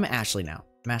 I'm Ashley now.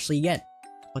 I'm Ashley again.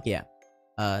 Fuck yeah.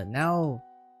 Now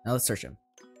let's search him.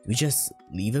 Do we just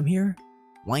leave him here?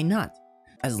 Why not?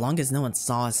 As long as no one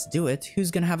saw us do it,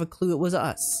 who's gonna have a clue it was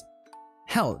us?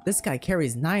 Hell, this guy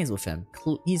carries knives with him.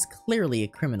 He's clearly a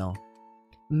criminal.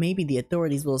 Maybe the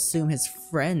authorities will assume his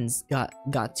friends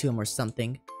got to him or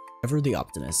something. Ever the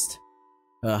optimist.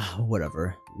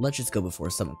 Whatever. Let's just go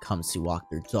before someone comes to walk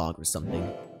their dog or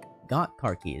something. Got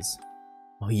car keys.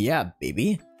 Oh yeah,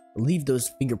 baby. Leave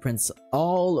those fingerprints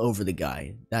all over the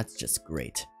guy. That's just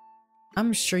great.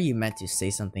 I'm sure you meant to say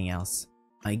something else.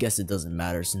 I guess it doesn't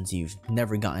matter since you've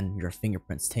never gotten your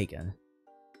fingerprints taken.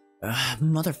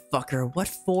 Motherfucker, what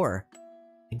for?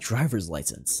 A driver's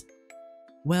license.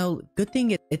 Well, good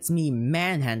thing it's me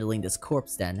manhandling this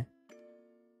corpse then.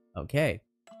 Okay.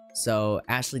 So,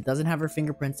 Ashley doesn't have her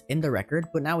fingerprints in the record,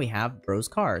 but now we have Bro's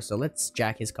car, so let's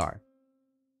jack his car.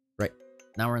 Right,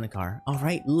 now we're in the car.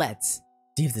 Alright, let's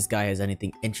see if this guy has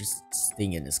anything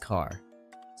interesting in his car.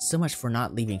 So much for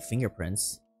not leaving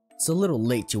fingerprints. It's a little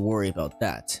late to worry about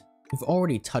that. We've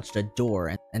already touched the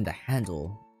door and the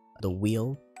handle, the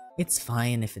wheel. It's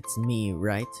fine if it's me,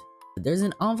 right? There's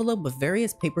an envelope with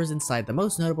various papers inside. The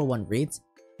most notable one reads,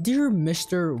 Dear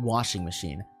Mr. Washing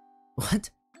Machine. What?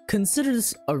 Consider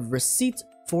this a receipt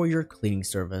for your cleaning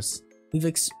service.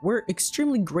 We're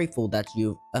extremely grateful that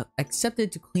you've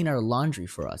accepted to clean our laundry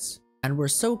for us. And we're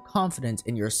so confident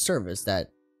in your service that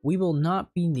we will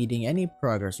not be needing any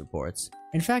progress reports.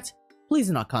 In fact, please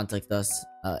do not contact us.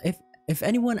 If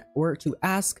anyone were to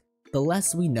ask, the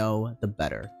less we know, the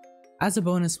better. As a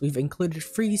bonus, we've included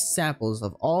free samples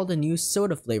of all the new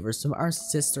soda flavors from our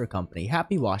sister company,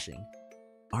 Happy Washing.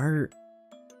 Are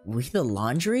we the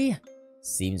laundry?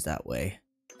 Seems that way.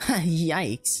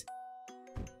 Yikes.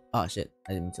 Oh shit,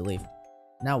 I didn't mean to leave.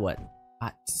 Now what?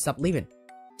 Stop leaving.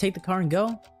 Take the car and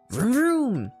go?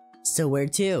 Vroom vroom! So where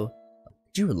to?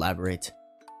 Could you elaborate?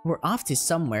 We're off to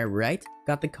somewhere, right?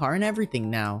 Got the car and everything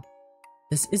now.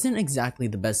 This isn't exactly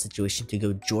the best situation to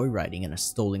go joyriding in a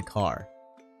stolen car.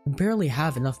 We barely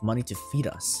have enough money to feed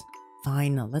us.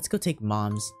 Fine, let's go take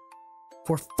Mom's.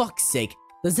 For fuck's sake,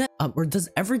 does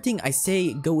everything I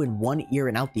say go in one ear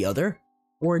and out the other?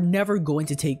 We're never going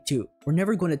to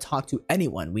talk to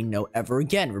anyone we know ever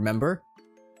again, remember?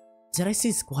 Did I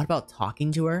say squat about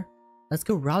talking to her? Let's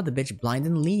go rob the bitch blind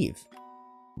and leave.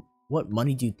 What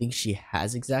money do you think she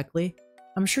has exactly?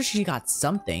 I'm sure she got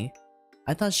something.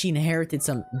 I thought she inherited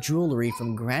some jewelry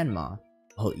from grandma.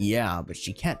 Oh yeah, but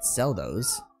she can't sell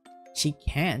those. She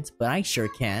can't, but I sure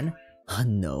can. Oh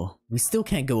no, we still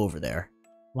can't go over there.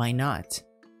 Why not?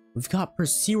 We've got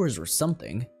pursuers or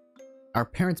something. Our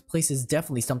parents' place is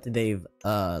definitely something they've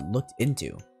looked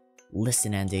into.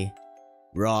 Listen, Andy.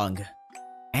 Wrong.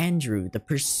 Andrew, the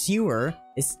pursuer,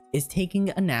 is taking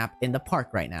a nap in the park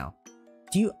right now.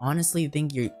 Do you honestly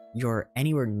think you're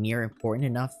anywhere near important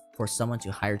enough for someone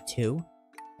to hire too?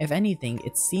 If anything,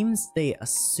 it seems they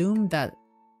assume that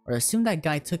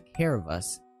guy took care of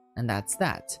us, and that's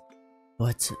that.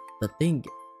 But the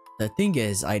thing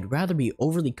is, I'd rather be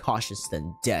overly cautious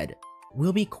than dead.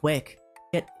 We'll be quick.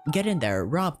 Get in there,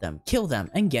 rob them, kill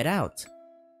them, and get out.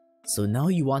 So now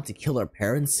you want to kill our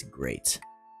parents? Great.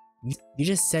 You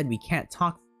just said we can't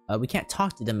talk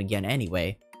to them again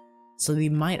anyway. So they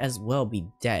might as well be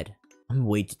dead. I'm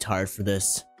way too tired for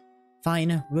this.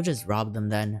 Fine, we'll just rob them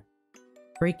then.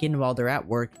 Break in while they're at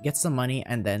work, get some money,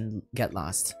 and then get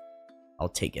lost. I'll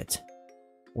take it.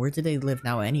 Where do they live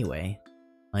now anyway?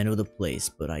 I know the place,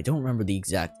 but I don't remember the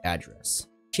exact address.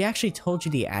 She actually told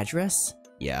you the address?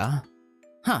 Yeah.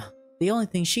 Huh. The only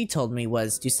thing she told me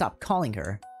was to stop calling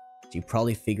her. She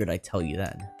probably figured I'd tell you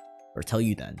then. Or tell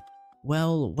you then.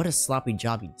 Well, what a sloppy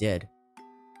job you did.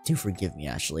 Do forgive me,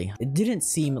 Ashley. It didn't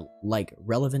seem like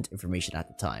relevant information at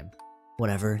the time.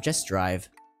 Whatever, just drive.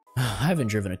 I haven't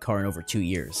driven a car in over 2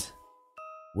 years.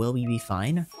 Will we be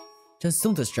fine? Just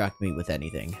don't distract me with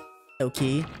anything.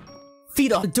 Okay.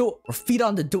 Feet on the door, or feet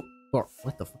on the door, or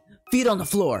what the fuck? Feet on the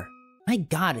floor. My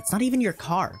god, it's not even your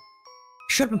car.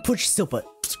 Shut up and put your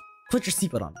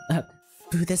seatbelt on.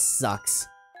 Dude, this sucks.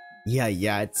 Yeah,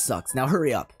 it sucks. Now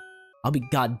hurry up. I'll be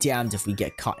goddamned if we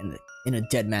get caught in a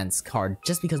dead man's car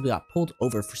just because we got pulled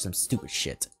over for some stupid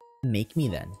shit. Make me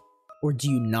then. Or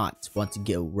do you not want to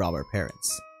go rob our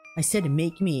parents? I said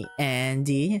make me,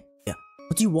 Andy. Yeah,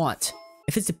 what do you want?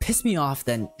 If it's to piss me off,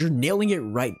 then you're nailing it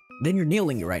right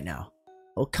now.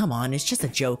 Oh, come on, it's just a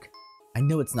joke. I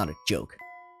know it's not a joke.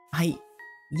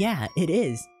 Yeah, it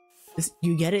is.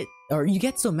 You get it? Or you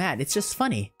get so mad, it's just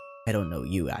funny. I don't know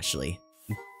you, Ashley.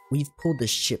 We've pulled this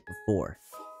shit before.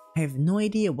 I have no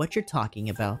idea what you're talking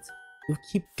about.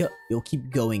 You'll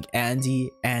keep going, Andy,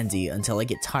 until I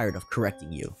get tired of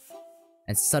correcting you.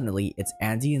 And suddenly, it's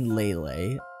Andy and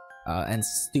Lele, and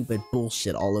stupid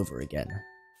bullshit all over again.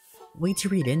 Way to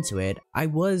read into it. I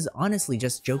was honestly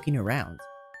just joking around.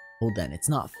 Well then, it's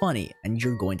not funny, and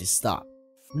you're going to stop.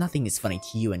 Nothing is funny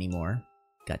to you anymore.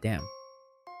 Goddamn.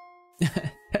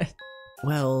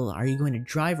 Well, are you going to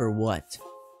drive or what?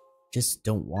 Just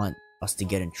don't want us to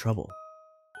get in trouble.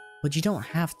 But you don't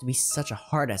have to be such a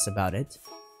hard ass about it.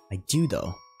 I do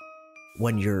though.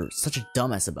 When you're such a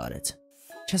dumbass about it.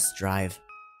 Just drive.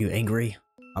 You angry?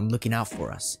 I'm looking out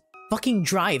for us. Fucking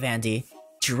drive, Andy!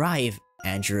 Drive,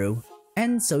 Andrew.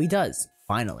 And so he does,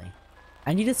 finally.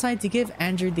 And you decide to give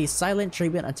Andrew the silent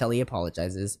treatment until he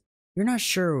apologizes. You're not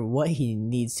sure what he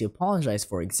needs to apologize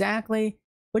for exactly,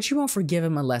 but you won't forgive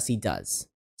him unless he does.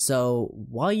 So,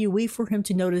 while you wait for him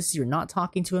to notice you're not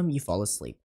talking to him, you fall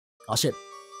asleep. Oh shit.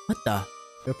 What the?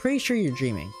 You're pretty sure you're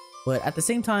dreaming, but at the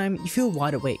same time, you feel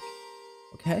wide awake.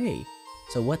 Okay,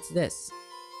 so what's this?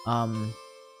 Huh?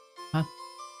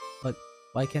 What?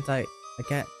 Why can't I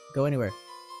can't go anywhere.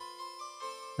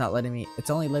 It's not letting me, it's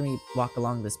only letting me walk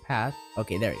along this path.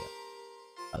 Okay, there you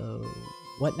go.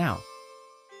 What now?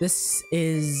 This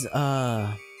is,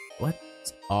 what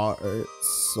are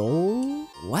soul?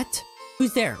 What?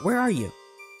 Who's there? Where are you?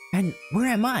 And where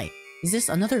am I? Is this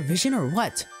another vision or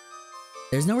what?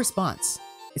 There's no response.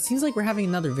 It seems like we're having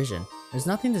another vision. There's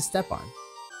nothing to step on.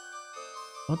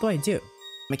 What do I do?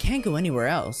 I can't go anywhere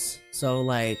else, so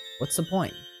like, what's the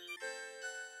point?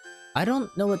 I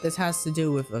don't know what this has to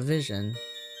do with a vision.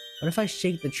 What if I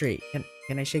shake the tree?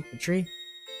 Can I shake the tree?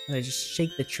 Can I just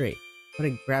shake the tree? What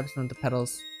if I grab some of the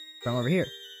petals from over here?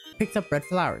 Picked up red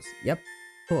flowers. Yep.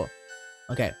 Cool.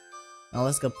 Okay. Now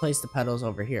let's go place the petals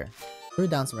over here. Threw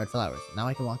down some red flowers. Now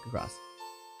I can walk across.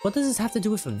 What does this have to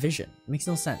do with a vision? It makes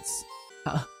no sense.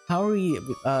 How are we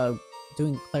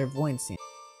doing clairvoyancy?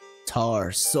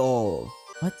 Tar soul.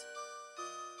 What?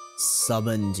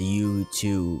 Summoned you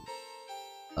to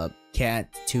can't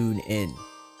tune in.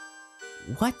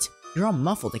 What? You're all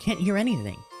muffled. I can't hear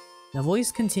anything. The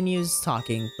voice continues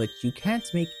talking, but you can't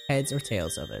make heads or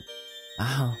tails of it.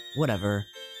 Oh, whatever.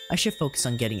 I should focus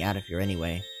on getting out of here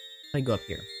anyway. I go up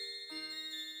here.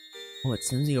 Oh, it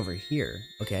sends me over here.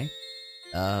 Okay.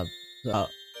 Uh, uh,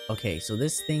 okay, so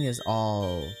this thing is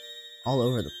all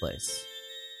over the place.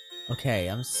 Okay,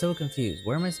 I'm so confused.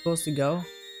 Where am I supposed to go?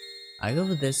 I go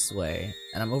this way,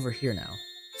 and I'm over here now.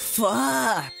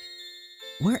 Fuck!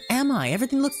 Where am I?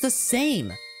 Everything looks the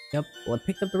same! Yep, well, I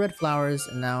picked up the red flowers,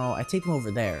 and now I take them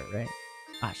over there, right?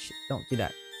 Ah, shit, don't do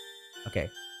that. Okay,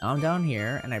 now I'm down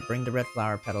here, and I bring the red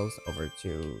flower petals over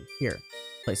to here.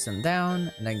 Place them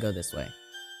down, and then go this way.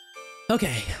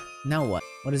 Okay, now what?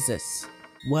 What is this?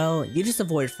 Well, you just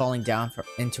avoid falling down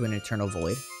into an eternal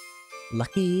void.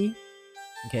 Lucky.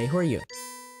 Okay, who are you?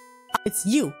 It's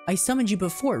you! I summoned you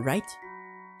before, right?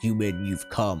 Human, you've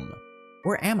come.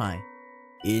 Where am I?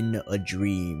 In a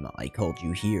dream, I called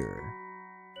you here.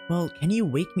 Well, can you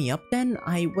wake me up then?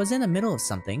 I was in the middle of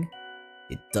something.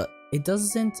 It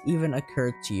doesn't even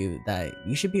occur to you that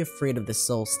you should be afraid of this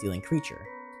soul-stealing creature.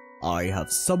 I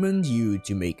have summoned you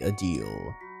to make a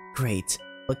deal. Great,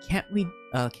 but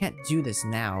can't do this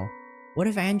now? What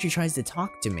if Andrew tries to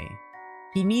talk to me?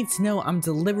 He needs to know I'm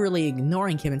deliberately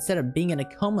ignoring him instead of being in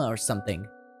a coma or something.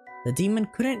 The demon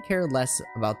couldn't care less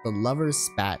about the lover's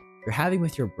spat you're having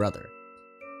with your brother.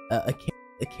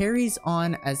 It carries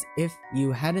on as if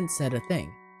you hadn't said a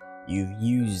thing. You've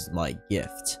used my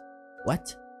gift.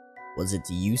 What? Was it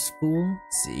useful?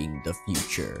 Seeing the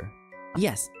future.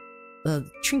 Yes. The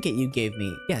trinket you gave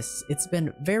me. Yes, it's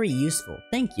been very useful.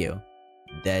 Thank you.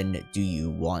 Then do you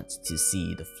want to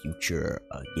see the future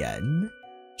again?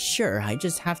 Sure, I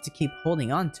just have to keep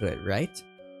holding on to it, right?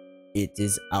 It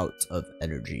is out of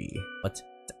energy. What?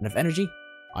 It's out of energy?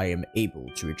 I am able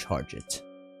to recharge it.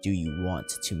 Do you want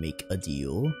to make a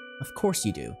deal? Of course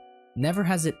you do. Never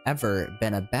has it ever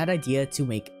been a bad idea to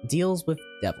make deals with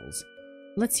devils.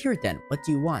 Let's hear it then. What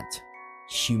do you want?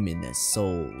 Human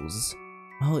souls.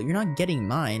 Well, you're not getting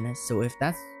mine, so if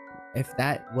that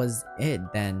was it,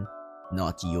 then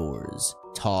not yours.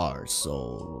 Tar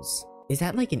souls. Is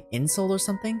that like an insult or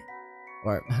something?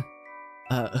 Or,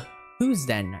 whose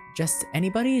then? Just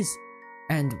anybody's?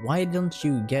 And why don't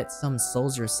you get some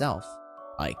souls yourself?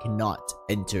 I cannot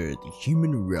enter the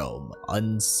human realm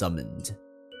unsummoned.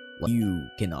 You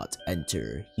cannot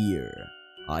enter here.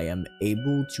 I am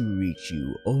able to reach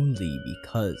you only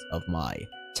because of my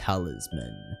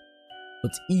talisman.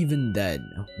 But even then,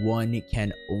 one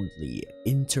can only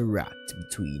interact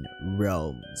between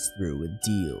realms through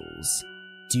deals.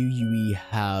 Do we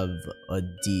have a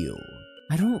deal?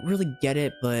 I don't really get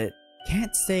it, but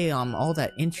can't say I'm all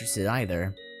that interested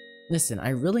either. Listen, I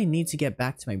really need to get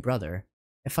back to my brother.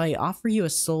 If I offer you a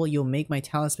soul, you'll make my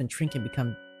talisman trinket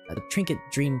become a trinket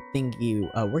dream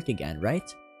thingy work again, right?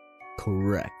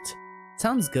 Correct.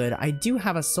 Sounds good. I do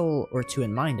have a soul or two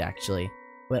in mind, actually.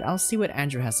 But I'll see what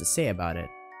Andrew has to say about it.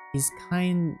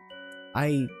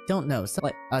 I don't know.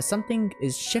 Something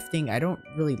is shifting. I don't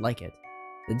really like it.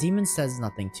 The demon says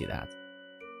nothing to that.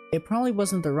 It probably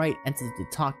wasn't the right entity to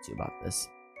talk to about this.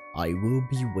 I will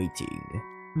be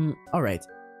waiting. Alright.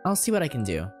 I'll see what I can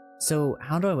do. So,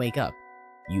 how do I wake up?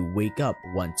 You wake up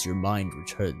once your mind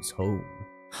returns home.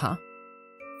 Huh?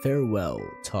 Farewell,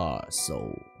 Tar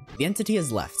Soul. The entity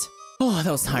has left. Oh,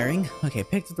 that was tiring. Okay,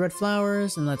 pick the red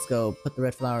flowers, and let's go put the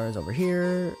red flowers over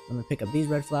here. Let me pick up these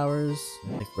red flowers,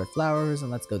 pick the red flowers, and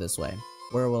let's go this way.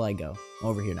 Where will I go?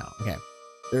 Over here now. Okay.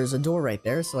 There's a door right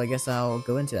there, so I guess I'll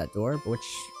go into that door,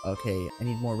 okay, I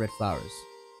need more red flowers.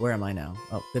 Where am I now?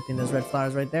 Oh, good thing there's red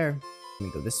flowers right there. Let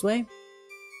me go this way.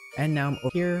 And now I'm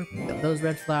over here, pick up those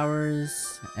red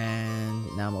flowers,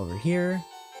 and now I'm over here.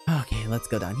 Okay, let's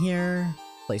go down here,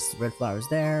 place the red flowers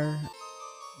there.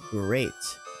 Great.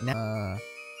 Now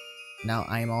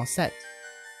I am all set.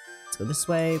 Let's go this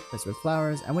way, place red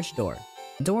flowers, and which door?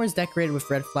 The door is decorated with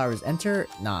red flowers, enter?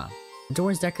 Nah. The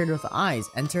door is decorated with eyes,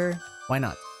 enter? Why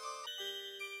not?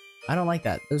 I don't like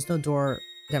that. There's no door.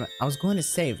 Damn it, I was going to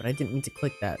save, but I didn't mean to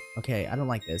click that. Okay, I don't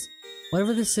like this.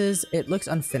 Whatever this is, it looks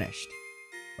unfinished.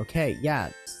 Okay,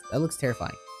 yeah, that looks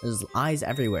terrifying. There's eyes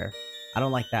everywhere. I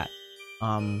don't like that.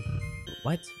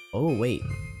 What? Oh, wait.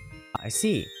 I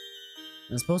see.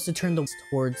 I'm supposed to turn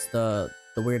towards the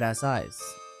weird-ass eyes.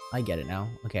 I get it now.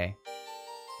 Okay.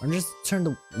 I'm just turn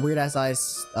the weird-ass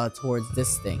eyes towards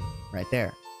this thing. Right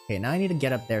there. Okay, now I need to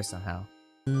get up there somehow.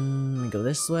 Go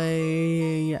this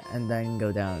way, and then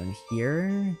go down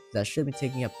here. That should be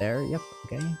taking up there. Yep,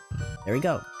 okay. There we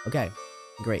go. Okay,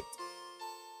 great.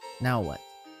 Now what?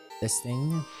 This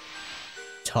thing?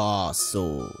 Tar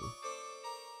Soul.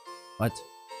 What?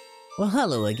 Well,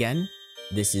 hello again.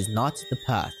 This is not the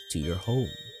path to your home.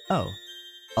 Oh.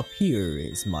 Up here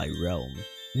is my realm.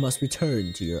 You must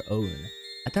return to your own.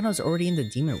 I thought I was already in the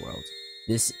demon world.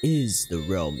 This is the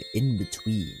realm in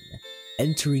between.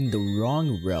 Entering the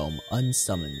wrong realm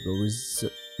unsummoned will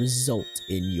result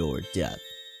in your death.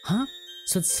 Huh?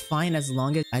 So it's fine as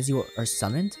long as you are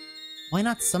summoned? Why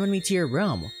not summon me to your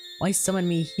realm? Why summon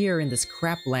me here in this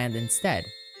crap land instead?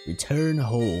 Return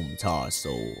home, Tar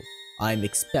Soul. I'm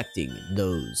expecting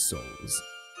those souls.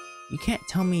 You can't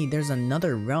tell me there's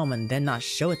another realm and then not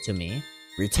show it to me.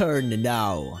 Return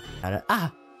now.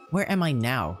 Where am I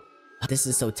now? This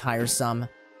is so tiresome.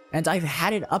 And I've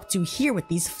had it up to here with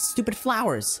these stupid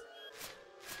flowers.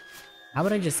 How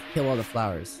would I just kill all the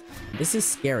flowers? This is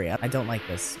scary. I don't like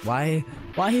this. Why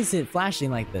is it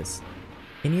flashing like this?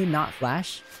 Can you not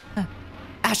flash?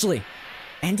 Ashley!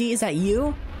 Andy, is that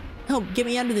you? Help, get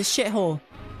me out of this shithole.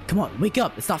 Come on, wake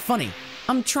up. It's not funny.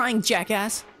 I'm trying,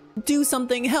 jackass. Do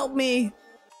something, help me.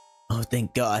 Oh,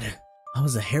 thank God. I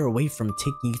was a hair away from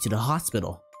taking you to the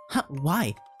hospital.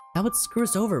 Why? That would screw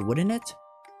us over, wouldn't it?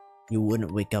 You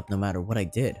wouldn't wake up no matter what I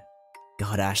did.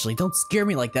 God, Ashley, don't scare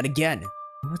me like that again.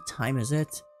 What time is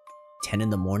it? 10 in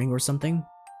the morning or something?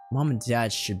 Mom and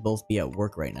Dad should both be at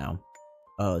work right now.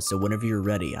 So whenever you're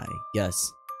ready, I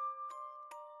guess.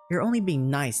 You're only being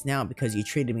nice now because you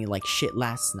treated me like shit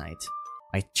last night.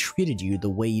 I treated you the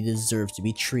way you deserve to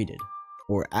be treated.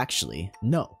 Or actually,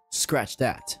 no, scratch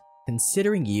that.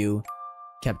 Considering you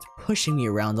kept pushing me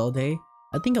around all day,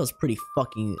 I think I was pretty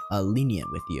fucking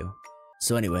lenient with you.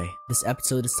 So anyway, this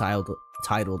episode is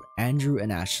titled Andrew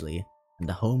and Ashley and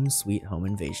the Home Sweet Home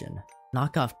Invasion.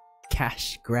 Knockoff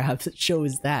cash grab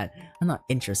shows that. I'm not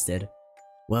interested.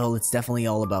 Well, it's definitely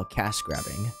all about cash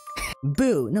grabbing.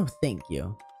 Boo! No thank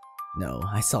you. No,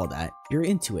 I saw that. You're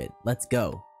into it. Let's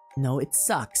go. No, it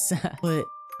sucks. But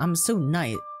I'm so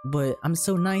nice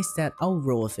that I'll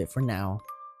roll with it for now.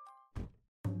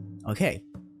 Okay.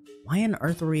 Why on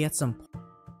earth are we at some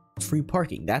free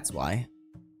parking? That's why.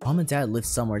 Mom and Dad live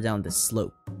somewhere down this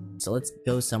slope. So let's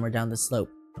go somewhere down the slope.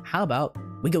 How about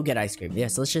we go get ice cream? Yeah,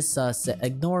 so let's just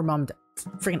ignore Mom and Dad.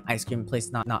 Freaking ice cream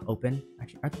place not open.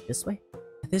 Actually, are they this way?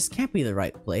 This can't be the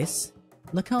right place.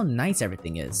 Look how nice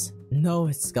everything is. No,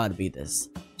 it's gotta be this.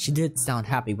 She did sound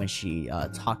happy when she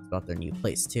talked about their new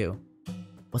place too.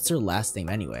 What's her last name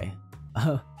anyway?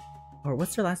 Or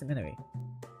what's her last name anyway?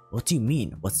 What do you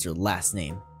mean, what's her last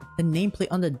name? The nameplate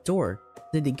on the door.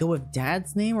 Did they go with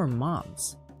Dad's name or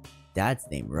Mom's? Dad's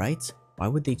name, right? Why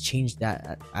would they change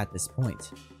that at this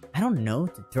point? I don't know,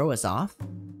 to throw us off?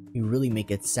 You really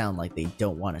make it sound like they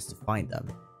don't want us to find them.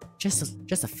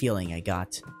 Just a feeling I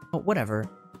got. But whatever.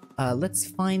 Let's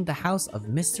find the house of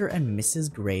Mr. and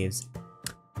Mrs. Graves.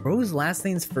 Bro's last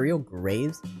name's for real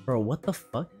Graves? Bro, what the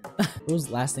fuck? Bro's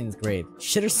last name's Graves.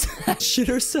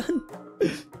 Shitterson?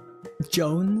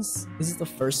 Jones? This is the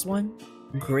first one?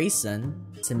 Grayson?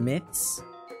 Smiths?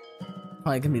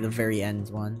 Probably gonna be the very end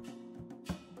one.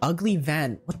 Ugly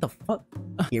Van. What the fuck?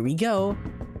 Here we go.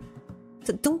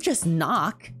 Don't just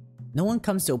knock. No one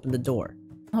comes to open the door.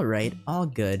 Alright, all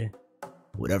good.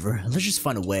 Whatever, let's just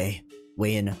find a way.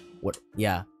 Way in. What?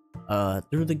 Yeah.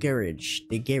 Through the garage.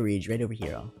 The garage right over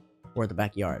here. Or the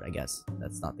backyard, I guess.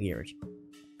 That's not the garage.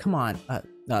 Come on.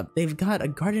 They've got a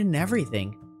garden and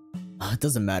everything. It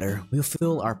doesn't matter. We'll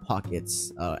fill our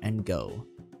pockets, and go.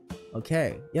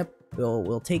 Okay. Yep.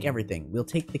 We'll take everything. We'll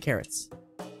take the carrots.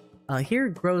 Here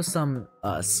grows some,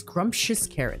 scrumptious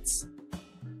carrots.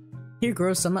 Here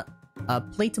grows some,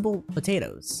 plateable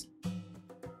potatoes.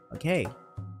 Okay.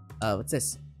 What's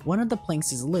this? One of the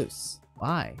planks is loose.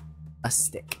 Why? A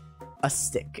stick. A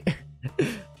stick.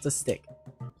 It's a stick.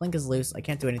 Plank is loose. I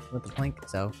can't do anything with the plank,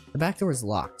 so... The back door is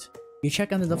locked. You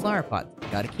check under the flower pot.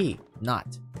 Got a key.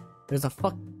 Not. There's a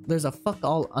fuck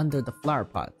all under the flower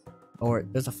pot. Or,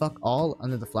 there's a fuck all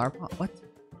under the flower pot? What?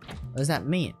 What does that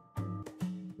mean?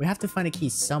 We have to find a key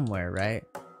somewhere, right?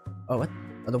 Oh, what?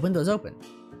 Oh, the window's open.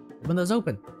 The window's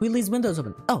open. Who leaves windows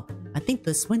open? Oh, I think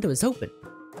this window is open.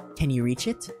 Can you reach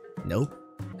it? Nope.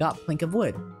 Got plank of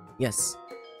wood. Yes.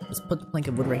 Let's put the plank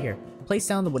of wood right here. Place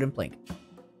down the wooden plank.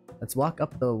 Let's walk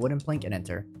up the wooden plank and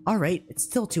enter. Alright, it's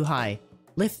still too high.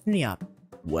 Lift me up.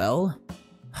 Well?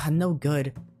 No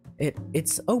good.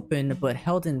 It's open but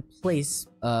held in place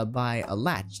by a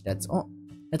latch that's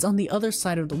on the other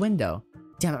side of the window.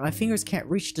 Damn it, my fingers can't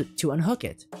reach to unhook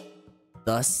it.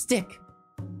 The stick.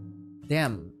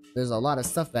 Damn, there's a lot of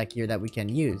stuff back here that we can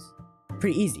use.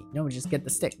 Pretty easy. No, we just get the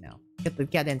stick now. Get the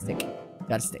goddamn stick.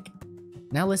 Got a stick.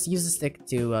 Now let's use the stick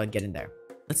to get in there.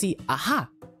 Let's see. Aha!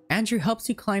 Andrew helps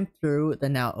you climb through the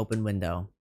now open window.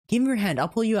 Give me your hand, I'll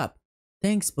pull you up.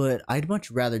 Thanks, but I'd much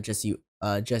rather you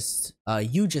just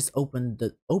open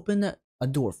a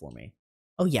door for me.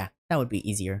 Oh yeah, that would be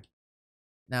easier.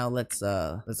 Now let's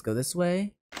go this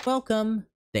way. Welcome.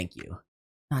 Thank you.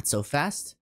 Not so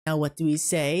fast. Now what do we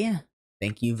say?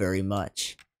 Thank you very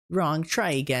much. Wrong,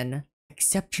 try again.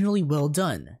 Exceptionally well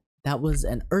done. That was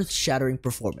an earth-shattering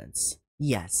performance.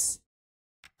 Yes.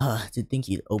 To think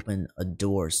you'd open a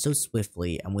door so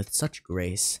swiftly and with such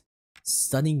grace.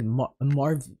 Stunning,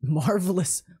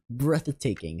 marvelous,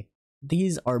 breathtaking.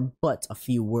 These are but a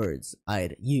few words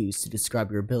I'd use to describe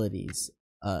your abilities.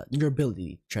 Your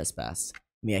ability to trespass.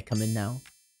 May I come in now?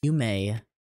 You may.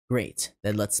 Great,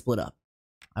 then let's split up.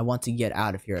 I want to get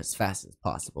out of here as fast as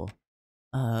possible.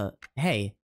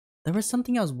 Hey, there was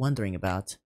something I was wondering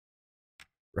about.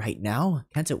 Right now?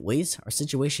 Can't it wait? Our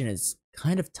situation is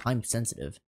kind of time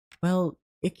sensitive. Well,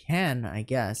 it can, I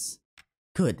guess.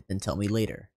 Good, then tell me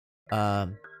later.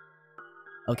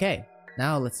 Okay,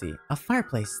 now let's see. A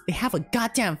fireplace. They have a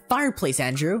goddamn fireplace,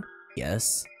 Andrew!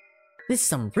 Yes. This is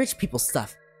some rich people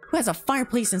stuff. Who has a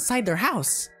fireplace inside their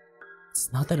house?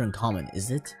 It's not that uncommon,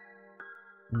 is it?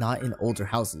 Not in older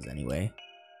houses, anyway.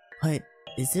 But,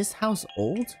 is this house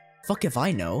old? Fuck if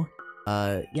I know.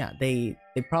 Yeah, they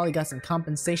probably got some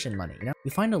compensation money, you know? We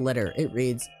find a letter, it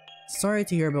reads, "Sorry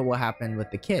to hear about what happened with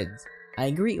the kids. I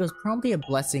agree it was probably a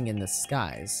blessing in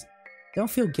disguise. Don't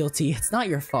feel guilty, it's not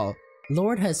your fault.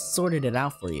 Lord has sorted it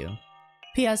out for you.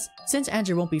 P.S. Since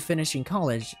Andrew won't be finishing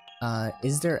college,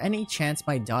 is there any chance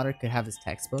my daughter could have his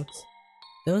textbooks?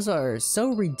 Those are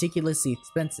so ridiculously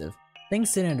expensive.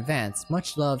 Thanks in advance,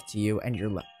 much love to you and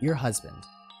your husband.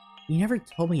 You never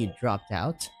told me you dropped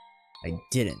out?" I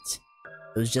didn't.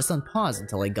 It was just on pause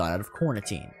until I got out of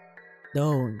quarantine.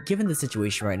 Though, given the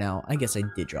situation right now, I guess I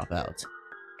did drop out.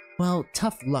 Well,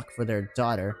 tough luck for their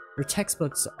daughter. Her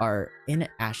textbooks are in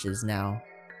ashes now.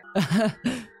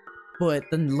 But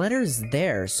the letter's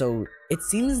there, so it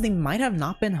seems they might have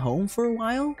not been home for a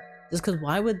while? Just cause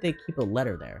why would they keep a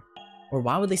letter there? Or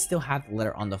why would they still have the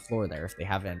letter on the floor there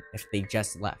if they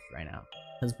just left right now?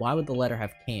 Cause why would the letter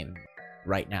have came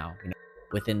right now, you know,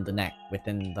 within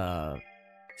the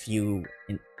few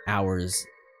hours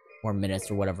or minutes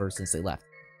or whatever since they left?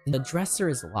 The dresser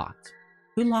is locked.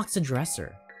 Who locks a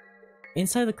dresser?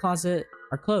 Inside the closet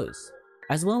are clothes,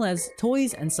 as well as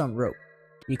toys and some rope.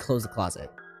 You close the closet.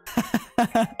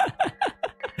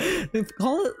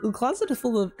 The closet is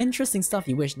full of interesting stuff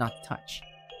you wish not to touch.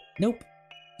 Nope.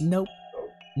 Nope.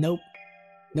 Nope.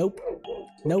 Nope.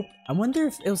 Nope. I wonder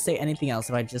if it'll say anything else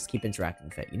if I just keep interacting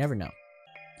with it. You never know.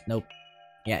 Nope.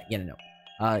 Yeah, no.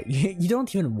 You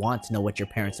don't even want to know what your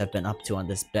parents have been up to on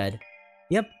this bed.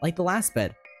 Yep, like the last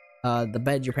bed. The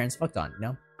bed your parents fucked on, you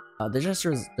know?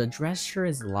 The dresser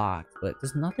is locked, but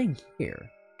there's nothing here.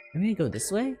 I'm gonna go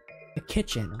this way? A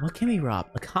kitchen. What can we rob?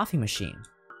 A coffee machine.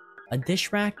 A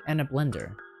dish rack and a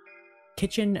blender.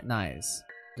 Kitchen knives.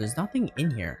 There's nothing in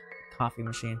here. Coffee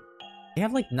machine. They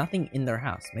have like nothing in their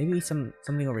house. Maybe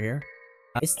something over here.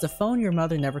 It's the phone your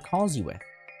mother never calls you with.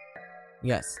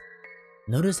 Yes.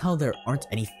 Notice how there aren't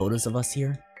any photos of us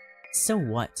here? So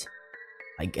what?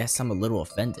 I guess I'm a little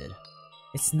offended.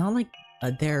 It's not like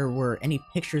there were any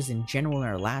pictures in general in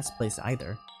our last place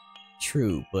either.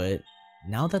 True, but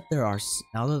now that there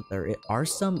are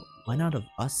some, why not of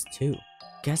us too?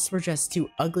 Guess we're just too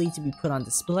ugly to be put on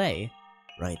display.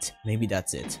 Right, maybe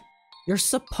that's it. You're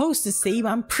supposed to say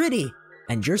I'm pretty!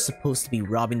 And you're supposed to be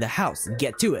robbing the house.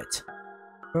 Get to it!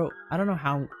 Bro, I don't know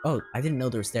how— oh, I didn't know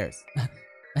there were stairs.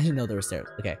 I didn't know there were stairs.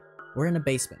 Okay, we're in a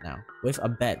basement now, with a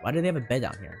bed. Why do they have a bed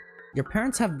down here? Your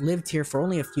parents have lived here for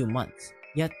only a few months,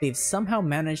 yet they've somehow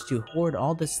managed to hoard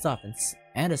all this stuff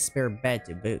and a spare bed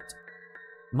to boot.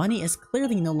 Money is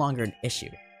clearly no longer an issue,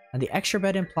 and the extra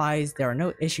bed implies there are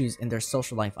no issues in their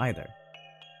social life either.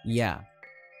 Yeah.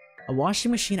 A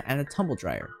washing machine and a tumble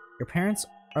dryer. Your parents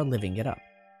are living it up.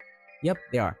 Yep,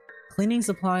 they are. Cleaning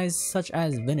supplies such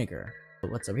as vinegar.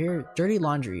 What's up here? Dirty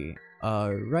laundry.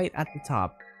 Right at the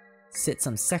top, sits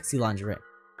some sexy lingerie.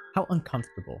 How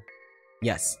uncomfortable.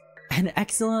 Yes. An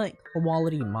excellent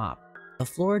quality mop. The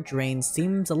floor drain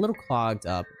seems a little clogged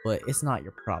up, but it's not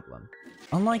your problem.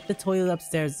 Unlike the toilet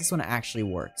upstairs, this one actually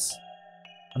works.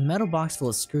 A metal box full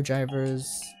of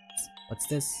screwdrivers. What's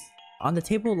this? On the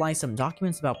table lie some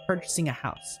documents about purchasing a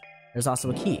house. There's also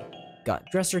a key. Got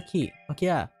dresser key. Fuck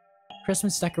yeah.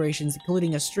 Christmas decorations,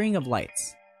 including a string of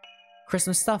lights.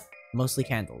 Christmas stuff, mostly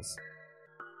candles.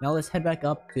 Now let's head back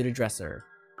up to the dresser.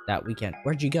 That weekend.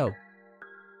 Where'd you go?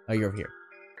 Oh, you're over here.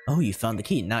 Oh, you found the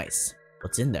key. Nice.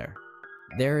 What's in there?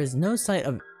 There is no sight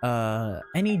of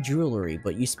any jewelry,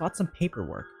 but you spot some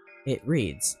paperwork. It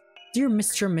reads, "Dear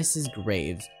Mr. and Mrs.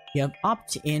 Graves, you have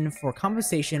opted in for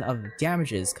compensation of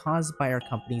damages caused by our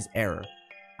company's error.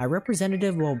 Our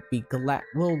representative will be glad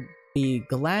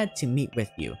to meet with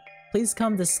you. Please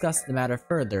come discuss the matter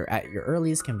further at your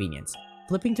earliest convenience."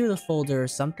 Flipping through the folder,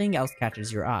 something else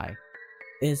catches your eye.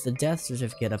 is the death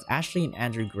certificate of Ashley and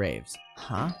Andrew Graves.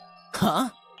 Huh? Huh?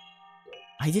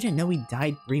 I didn't know he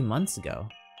died 3 months ago.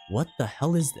 What the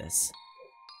hell is this?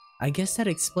 I guess that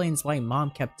explains why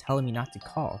Mom kept telling me not to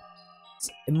call.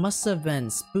 It must have been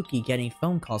spooky getting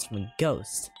phone calls from a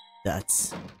ghost.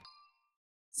 That's...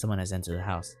 Someone has entered the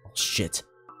house. Oh shit.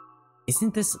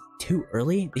 Isn't this too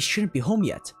early? They shouldn't be home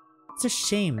yet. It's a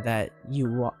shame that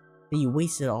you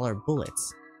wasted all our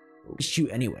bullets. We shoot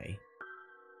anyway.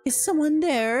 Is someone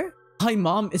there? Hi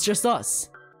Mom, it's just us.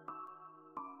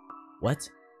 What?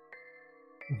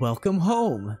 Welcome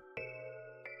home.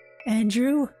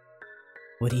 Andrew?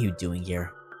 What are you doing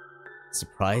here?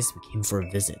 Surprised we came for a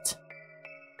visit.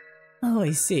 Oh,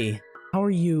 I see. How are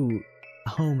you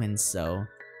home and so?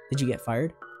 Did you get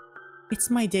fired? It's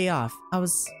my day off. I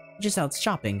was just out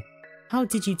shopping. How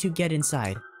did you two get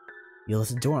inside? You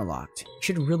left the door unlocked. You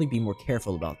should really be more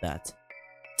careful about that.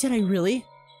 Did I really?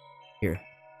 Here,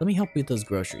 let me help you with those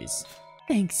groceries.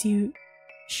 Thanks, you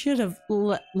should have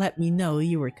let me know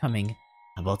you were coming.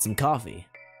 How about some coffee?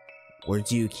 Where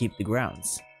do you keep the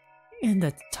grounds? In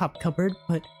the top cupboard,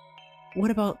 but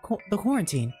what about the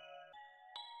quarantine?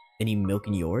 Any milk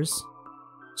in yours?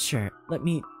 Sure, let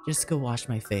me just go wash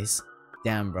my face.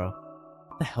 Damn, bro.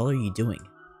 What the hell are you doing?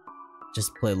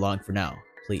 Just play along for now,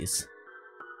 please.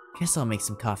 Guess I'll make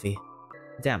some coffee.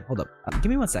 Damn, hold up. Give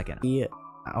me 1 second.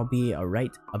 I'll be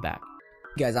right back.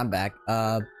 Guys, I'm back.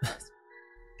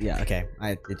 Yeah, okay.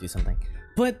 I did do something.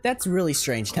 But that's really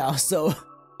strange now. So,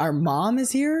 our mom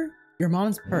is here? Your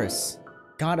mom's purse.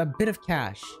 Got a bit of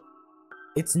cash.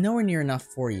 It's nowhere near enough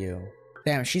for you.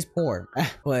 Damn, she's poor.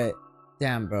 But,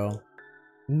 damn, bro.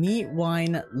 Meat,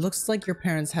 wine, looks like your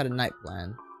parents had a night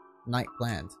planned.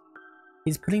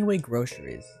 He's putting away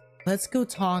groceries. Let's go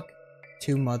talk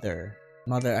to Mother.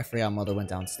 I forgot Mother went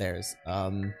downstairs.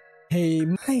 Hey,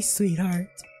 my sweetheart.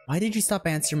 Why did you stop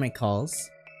answering my calls?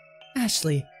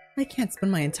 Ashley, I can't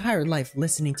spend my entire life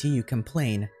listening to you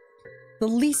complain. The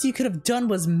least you could have done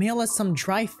was mail us some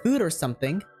dry food or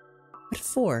something. What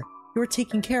for? You were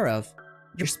taken care of.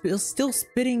 You're still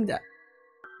spitting that...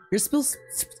 You're still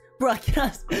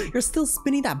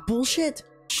spinning that bullshit?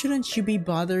 Shouldn't you be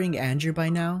bothering Andrew by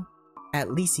now?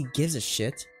 At least he gives a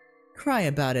shit. Cry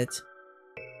about it.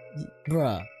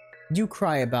 Bruh, you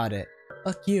cry about it.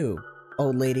 Fuck you,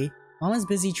 old lady. Mama's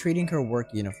busy treating her work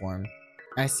uniform.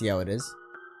 I see how it is.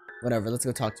 Whatever, let's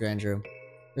go talk to Andrew.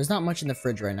 There's not much in the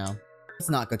fridge right now. Let's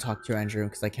not go talk to Andrew,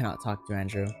 because I cannot talk to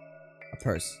Andrew. A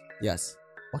purse. Yes.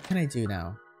 What can I do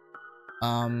now?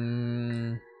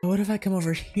 What if I come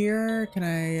over here? Can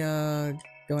I,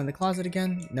 go in the closet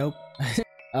again? Nope.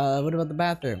 What about the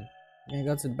bathroom? Can I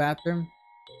go to the bathroom?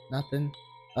 Nothing.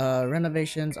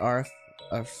 Renovations are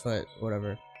afoot.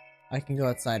 Whatever. I can go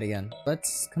outside again.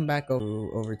 Let's come back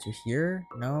over to here.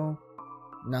 No.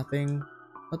 Nothing.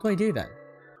 What do I do then?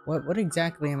 What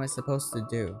exactly am I supposed to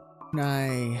do?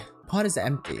 Pot is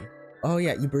empty. Oh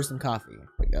yeah, you brewed some coffee.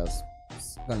 I guess.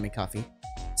 Gonna make coffee.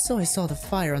 So I saw the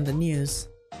fire on the news.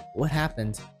 What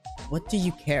happened? What do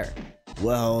you care?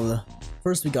 Well,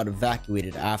 first we got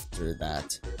evacuated after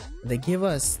that. They gave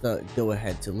us the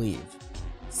go-ahead to leave.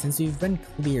 Since we've been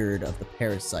cleared of the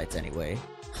parasites anyway.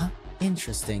 Huh?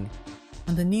 Interesting.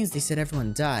 On the news they said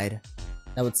everyone died.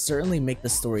 That would certainly make the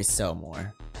story sell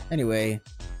more. Anyway,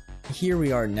 here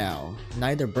we are now.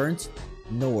 Neither burnt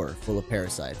nor full of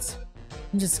parasites.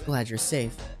 I'm just glad you're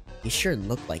safe. You sure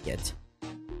look like it.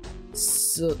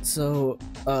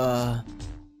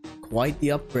 Quite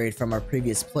the upgrade from our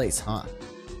previous place, huh?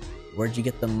 Where'd you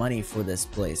get the money for this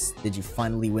place? Did you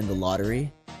finally win the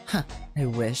lottery? Huh, I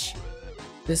wish.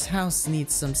 This house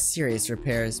needs some serious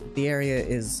repairs, but the area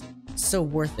is so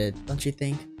worth it, don't you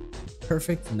think?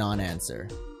 Perfect non-answer.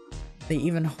 They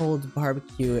even hold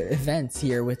barbecue events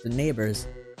here with the neighbors.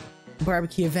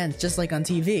 Barbecue events just like on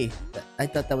TV. I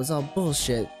thought that was all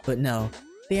bullshit, but no.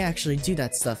 They actually do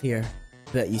that stuff here.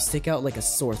 Bet you stick out like a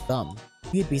sore thumb.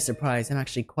 You'd be surprised, I'm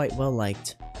actually quite well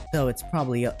liked. Though it's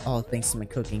probably all thanks to my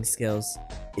cooking skills.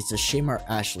 It's a shame our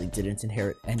Ashley didn't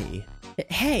inherit any.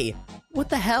 Hey! What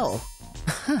the hell?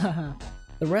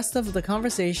 The rest of the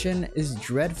conversation is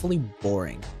dreadfully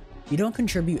boring. You don't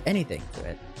contribute anything to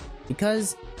it.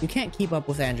 Because you can't keep up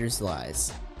with Andrew's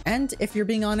lies. And if you're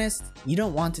being honest, you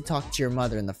don't want to talk to your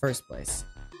mother in the first place.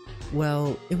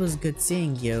 Well, it was good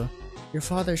seeing you. Your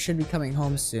father should be coming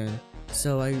home soon,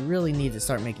 so I really need to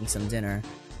start making some dinner.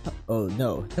 Oh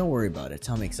no, don't worry about it,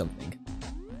 I'll make something.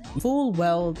 Full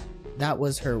well, that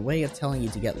was her way of telling you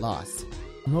to get lost.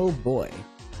 Oh boy,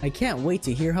 I can't wait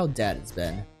to hear how Dad has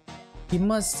been. He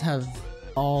must have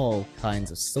all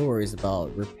kinds of stories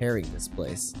about repairing this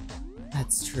place.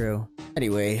 That's true.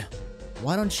 Anyway,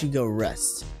 why don't you go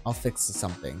rest? I'll fix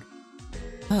something.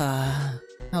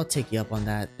 I'll take you up on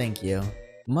that, thank you.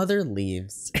 Mother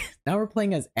leaves. Now we're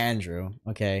playing as Andrew,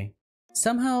 okay?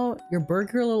 Somehow, your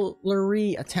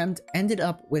burglary attempt ended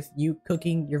up with you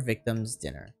cooking your victim's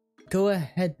dinner. Go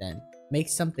ahead then. Make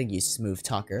something, you smooth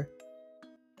talker.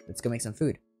 Let's go make some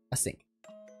food. A sink.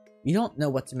 You don't know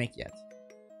what to make yet.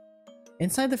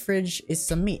 Inside the fridge is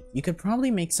some meat. You could probably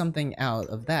make something out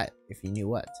of that if you knew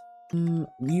what.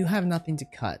 You have nothing to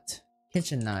cut.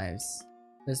 Kitchen knives.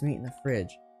 There's meat in the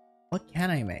fridge. What can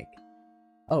I make?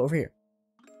 Oh, over here.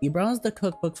 You browse the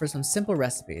cookbook for some simple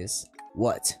recipes.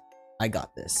 What? I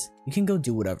got this. You can go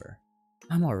do whatever.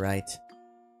 I'm alright.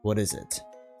 What is it?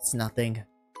 It's nothing.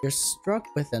 You're struck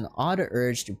with an odd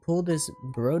urge to pull this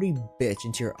brody bitch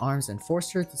into your arms and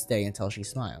force her to stay until she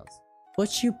smiles.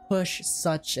 But you push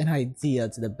such an idea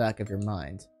to the back of your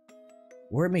mind,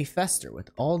 where it may fester with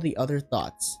all the other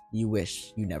thoughts you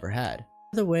wish you never had.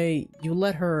 Either way, you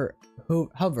let her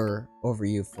hover over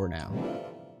you for now.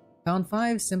 Found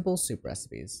 5 simple soup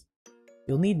recipes.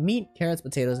 You'll need meat, carrots,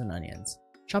 potatoes, and onions.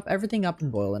 Chop everything up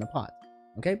and boil in a pot.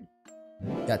 Okay?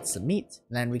 Got some meat,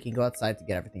 and then we can go outside to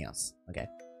get everything else. Okay.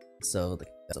 So,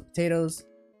 the potatoes.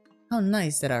 How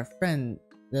nice that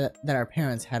our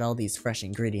parents had all these fresh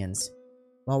ingredients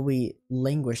while we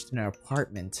languished in our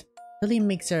apartment. Really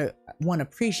makes one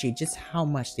appreciate just how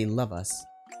much they love us.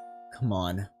 Come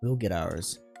on, we'll get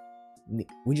ours.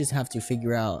 We just have to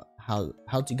figure out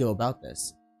how to go about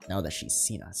this, now that she's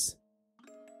seen us.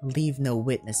 Leave no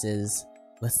witnesses.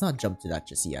 Let's not jump to that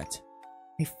just yet.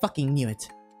 I fucking knew it.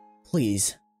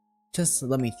 Please, just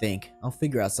let me think. I'll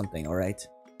figure out something, alright?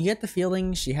 You get the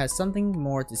feeling she has something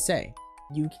more to say.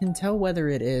 You can tell whether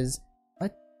it is...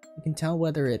 What? You can tell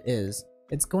whether it is.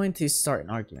 It's going to start an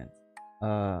argument.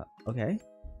 Okay.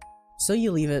 So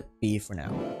you leave it be for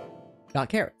now. Got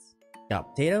carrots.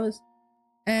 Got potatoes.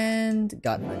 And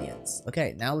got onions.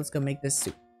 Okay, now let's go make this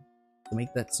soup. Go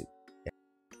make that soup. Okay.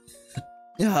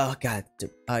 Oh, god.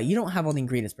 You don't have all the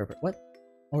ingredients prepared. What?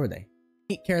 What are they?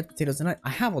 Meat, carrots, potatoes, and I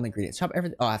have all the ingredients. Chop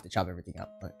everything. Oh, I have to chop everything up.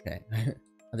 Okay. I have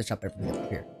to chop everything up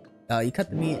here. You cut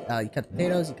the meat, you cut the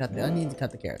potatoes, you cut the onions, you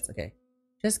cut the carrots. Okay.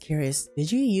 Just curious,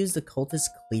 did you use the cultist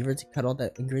cleaver to cut all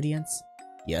the ingredients?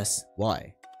 Yes.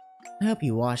 Why? I hope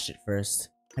you washed it first.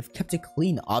 I've kept it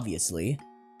clean, obviously.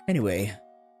 Anyway,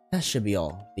 that should be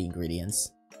all the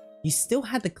ingredients. You still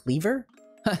had the cleaver?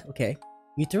 Okay.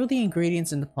 You throw the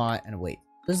ingredients in the pot and wait.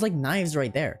 There's like knives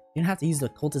right there. You don't have to use the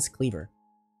cultist cleaver.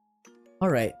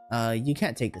 Alright, you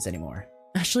can't take this anymore.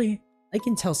 Actually, I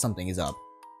can tell something is up.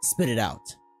 Spit it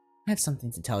out. I have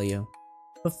something to tell you.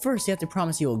 But first, you have to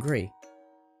promise you'll agree.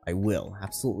 I will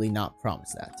absolutely not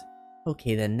promise that.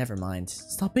 Okay then, never mind.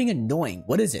 Stop being annoying.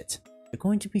 What is it? You're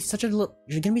going to be such a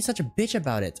bitch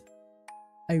about it.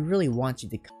 I really want you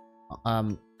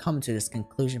to come to this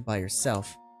conclusion by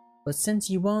yourself. But since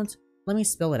you won't, let me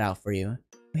spell it out for you.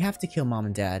 We have to kill Mom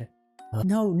and Dad.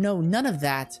 No, none of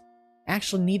that. I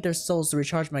actually need their souls to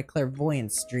recharge my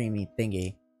clairvoyance dreamy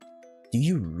thingy. Do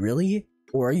you really?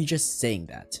 Or are you just saying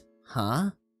that?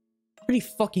 Huh? Pretty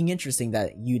fucking interesting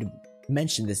that you'd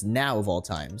mention this now of all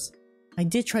times. I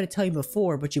did try to tell you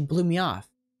before, but you blew me off.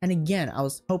 And again, I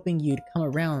was hoping you'd come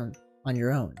around on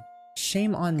your own.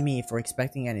 Shame on me for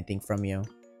expecting anything from you.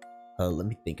 Let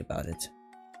me think about it.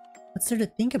 What's there to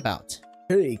think about?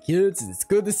 Hey kids, it's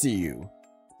good to see you.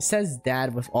 Says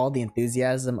Dad with all the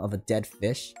enthusiasm of a dead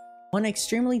fish. One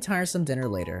extremely tiresome dinner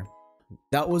later.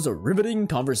 That was a riveting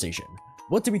conversation.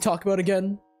 What did we talk about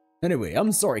again? Anyway,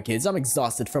 I'm sorry kids, I'm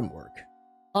exhausted from work.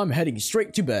 I'm heading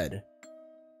straight to bed.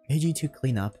 Did you two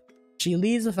clean up? She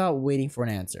leaves without waiting for an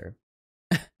answer.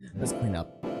 Let's clean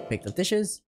up. Pick the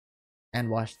dishes and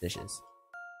wash dishes.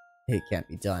 It can't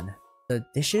be done. The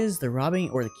dishes, the robbing,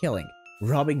 or the killing.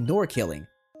 Robbing nor killing.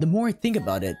 The more I think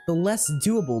about it, the less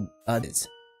doable it is.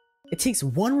 It takes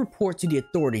one report to the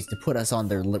authorities to put us on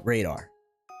their radar.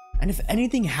 And if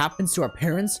anything happens to our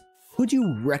parents, who do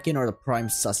you reckon are the prime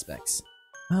suspects?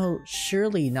 Well,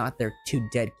 surely not their 2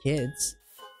 dead kids.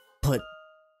 But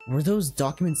were those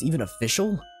documents even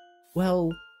official?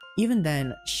 Well, even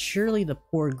then, surely the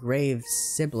poor Graves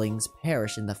siblings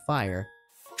perished in the fire.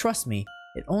 Trust me,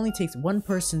 it only takes one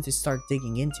person to start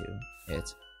digging into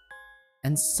it.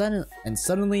 And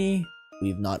suddenly,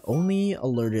 we've not only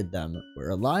alerted them we're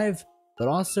alive, but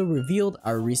also revealed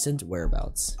our recent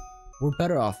whereabouts. We're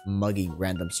better off mugging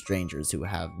random strangers who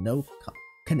have no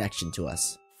connection to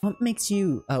us. What makes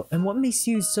you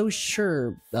so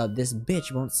sure this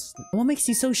bitch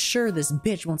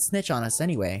won't snitch on us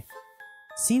anyway?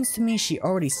 Seems to me she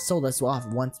already sold us off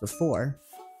once before.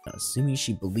 Assuming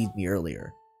she believed me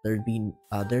earlier, there'd be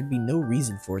no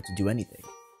reason for her to do anything.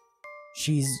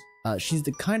 She's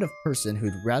the kind of person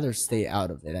who'd rather stay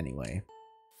out of it anyway.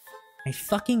 I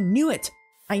fucking knew it!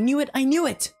 I knew it! I knew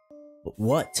it! But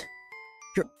what?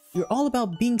 You're all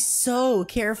about being so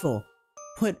careful.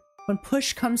 When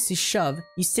push comes to shove,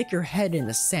 you stick your head in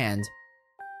the sand.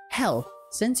 Hell,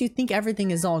 since you think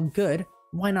everything is all good,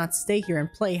 why not stay here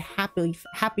and play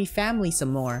happy family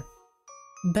some more?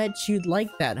 Bet you'd like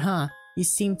that, huh? You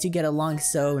seem to get along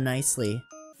so nicely.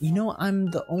 You know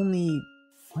I'm only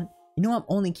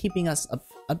keeping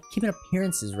keeping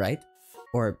appearances, right?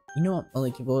 Or you know I'm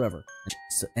only keeping whatever.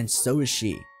 And so is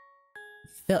she.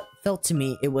 Felt to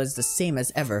me it was the same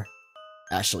as ever.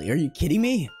 Ashley, are you kidding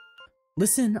me?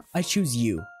 Listen, I choose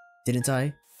you, didn't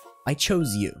I? I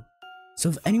chose you. So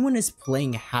if anyone is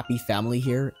playing happy family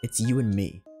here, it's you and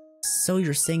me. So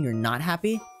you're saying you're not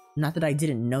happy? Not that I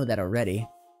didn't know that already.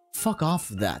 Fuck off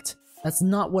with that. That's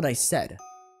not what I said.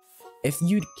 If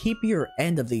you'd keep your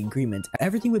end of the agreement,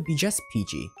 everything would be just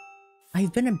peachy.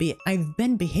 I've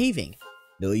been behaving.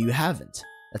 No, you haven't.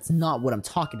 That's not what I'm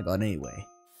talking about anyway.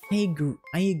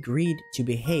 I agreed to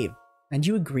behave, and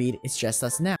you agreed it's just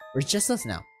us now. Or it's just us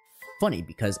now. Funny,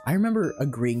 because I remember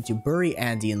agreeing to bury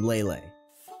Andy and Lele.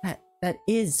 That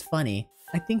is funny.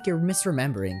 I think you're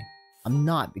misremembering. I'm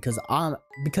not, because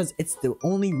it's the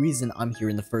only reason I'm here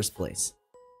in the first place.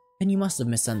 Then you must have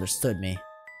misunderstood me.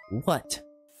 What?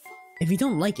 If you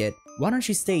don't like it, why don't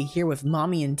you stay here with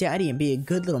mommy and daddy and be a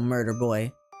good little murder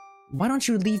boy? Why don't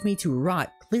you leave me to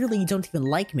rot? Clearly you don't even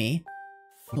like me.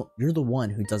 No, you're the one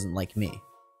who doesn't like me.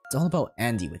 It's all about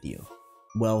Andy with you.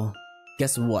 Well,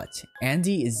 guess what?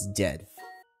 Andy is dead.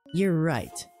 You're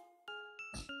right.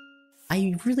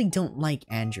 I really don't like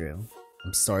Andrew.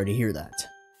 I'm sorry to hear that.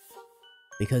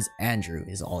 Because Andrew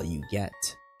is all you get.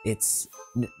 It's...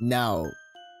 now...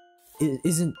 it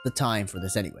isn't the time for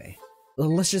this anyway.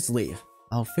 Let's just leave.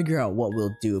 I'll figure out what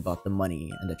we'll do about the money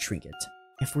and the trinket.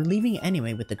 If we're leaving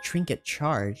anyway with the trinket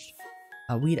charged,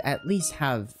 we'd at least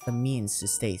have the means to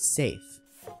stay safe.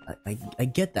 I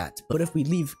get that, but if we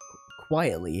leave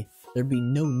quietly, there'd be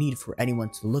no need for anyone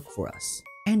to look for us.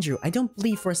 Andrew, I don't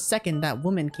believe for a second that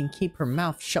woman can keep her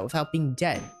mouth shut without being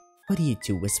dead. What are you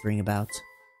two whispering about?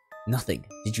 Nothing.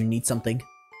 Did you need something?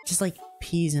 Just like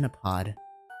peas in a pod.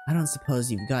 I don't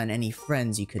suppose you've gotten any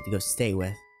friends you could go stay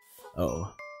with.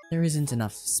 Oh, there isn't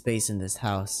enough space in this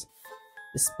house.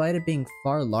 Despite it being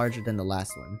far larger than the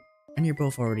last one, and you're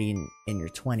both already in your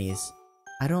 20s,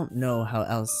 I don't know how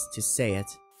else to say it.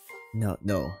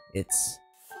 No, it's...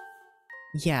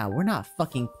 yeah, we're not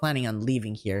fucking planning on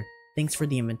leaving here. Thanks for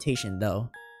the invitation, though.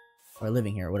 Or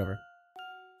living here, or whatever.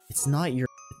 It's not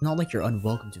like you're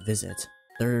unwelcome to visit.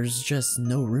 There's just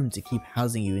no room to keep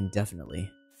housing you indefinitely.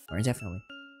 Or indefinitely.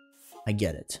 I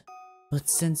get it. But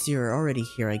since you're already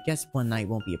here, I guess one night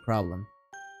won't be a problem.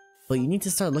 But you need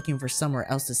to start looking for somewhere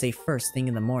else to stay first thing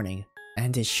in the morning.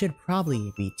 And it should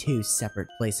probably be 2 separate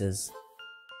places.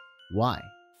 Why?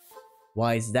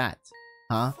 Why is that?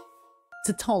 Huh? It's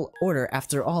a tall order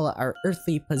after all our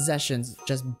earthly possessions.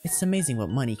 It's amazing what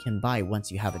money can buy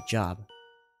once you have a job.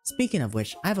 Speaking of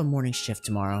which, I have a morning shift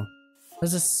tomorrow.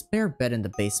 There's a spare bed in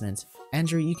the basement.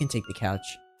 Andrew, you can take the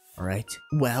couch. Alright.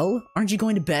 Well, aren't you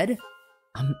going to bed?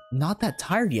 I'm not that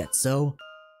tired yet, so...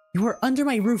 You are under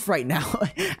my roof right now,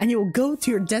 and you will go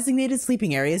to your designated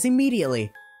sleeping areas immediately.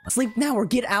 Sleep now or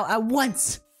get out at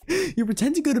once! You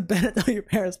pretend to go to bed until your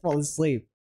parents fall asleep.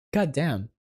 God damn.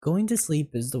 Going to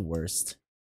sleep is the worst.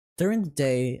 During the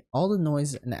day, all the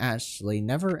noise and Ashley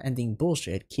never-ending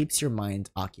bullshit keeps your mind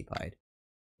occupied.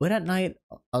 But at night,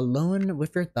 alone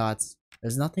with your thoughts,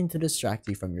 there's nothing to distract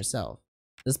you from yourself.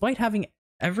 Despite having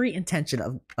every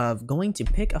intention of going to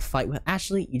pick a fight with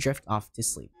Ashley, you drift off to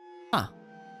sleep. Huh.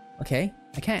 Okay,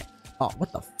 I can't... oh,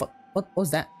 what the fuck? What was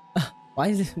that? Why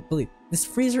is it... believe this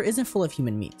freezer isn't full of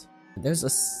human meat. There's a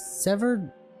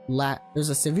severe lack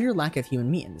of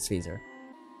human meat in this freezer.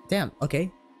 Damn,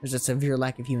 okay. There's a severe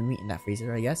lack of human meat in that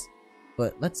freezer, I guess.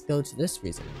 But let's go to this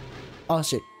freezer. Oh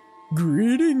shit.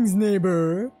 Greetings,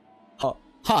 neighbor.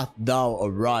 Hath thou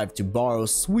arrived to borrow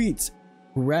sweet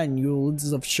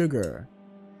granules of sugar?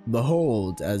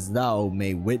 Behold, as thou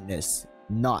may witness,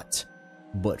 naught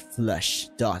but flesh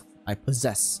doth I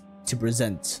possess to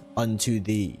present unto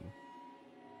thee.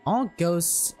 All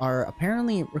ghosts are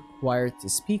apparently required to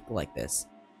speak like this.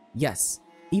 Yes,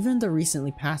 even the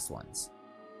recently passed ones.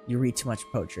 You read too much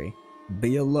poetry.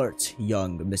 Be alert,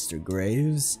 young Mr.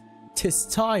 Graves. 'Tis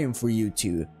time for you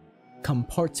to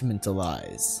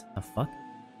compartmentalize. The fuck?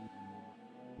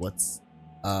 What's...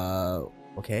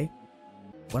 okay.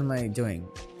 What am I doing?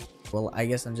 Well, I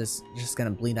guess I'm just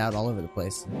gonna bleed out all over the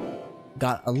place.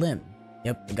 Got a limb.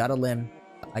 Yep, I got a limb.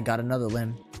 I got another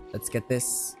limb. Let's get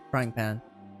this frying pan.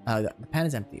 The pan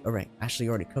is empty. Alright, Ashley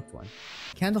already cooked one.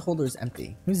 Candle holder is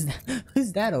empty. Who's that?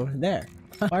 Who's that over there?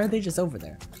 Why are they just over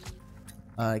there?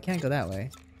 I can't go that way.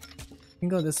 I can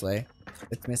go this way.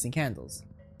 It's missing candles.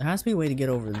 There has to be a way to get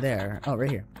over there. Oh, right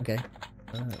here. Okay.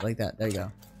 Like that. There you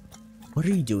go. What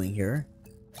are you doing here?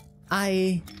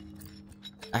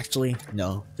 Actually,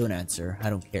 no. Don't answer. I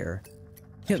don't care.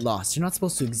 Get lost. You're not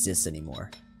supposed to exist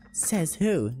anymore. Says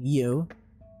who? You?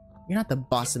 You're not the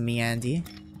boss of me, Andy.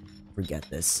 Forget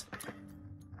this.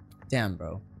 Damn,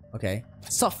 bro. Okay.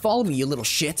 Stop following me, you little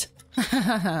shit!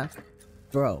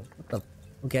 Bro, what the...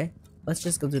 Okay. Let's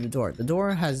just go to the door. The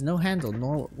door has no handle,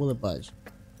 nor will it budge.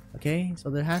 Okay, so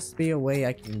there has to be a way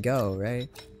I can go, right?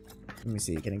 Let me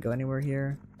see. Can I go anywhere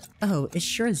here? Oh, it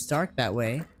sure is dark that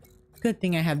way. Good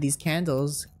thing I have these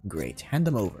candles. Great. Hand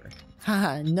them over.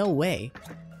 Haha, no way.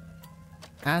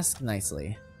 Ask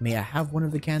nicely. May I have one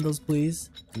of the candles, please?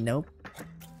 Nope.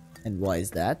 And why is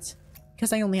that?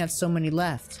 Because I only have so many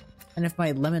left. And if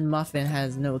my lemon muffin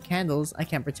has no candles, I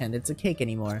can't pretend it's a cake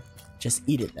anymore. Just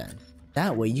eat it then.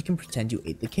 That way you can pretend you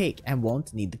ate the cake and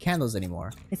won't need the candles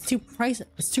anymore. It's too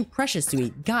precious to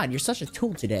eat. God, you're such a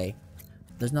tool today.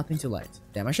 There's nothing to light.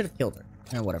 Damn, I should have killed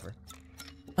her. Whatever.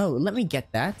 Oh, let me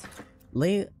get that.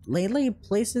 Lele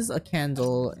places a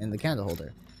candle in the candle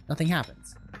holder. Nothing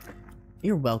happens.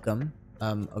 You're welcome.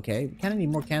 Okay. We kinda need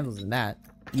more candles than that.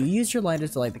 You use your lighter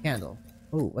to light the candle.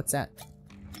 Oh, what's that?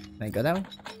 Can I go that way?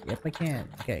 Yep, I can.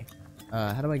 Okay.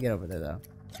 How do I get over there, though?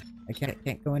 I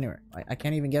can't go anywhere. I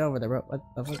can't even get over there. What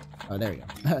the fuck? Oh, there we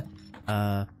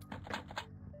go.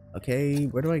 Okay,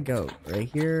 where do I go? Right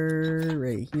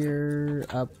here,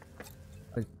 up.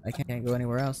 I can't go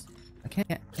anywhere else. I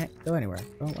can't go anywhere.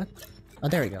 Oh, what? Oh,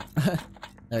 there we go.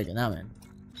 There we go, now I'm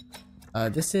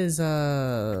in. This is,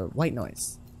 white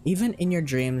noise. Even in your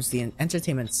dreams, the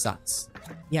entertainment sucks.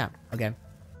 Yeah, okay.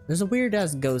 There's a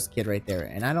weird-ass ghost kid right there,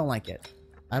 and I don't like it.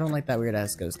 I don't like that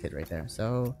weird-ass ghost kid right there,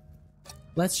 so...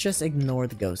 Let's just ignore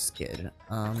the ghost kid,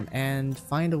 and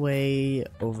find a way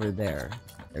over there.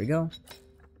 There we go.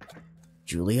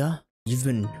 Julia? You've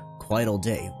been quiet all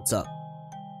day. What's up?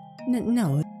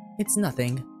 No, it's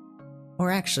nothing. Or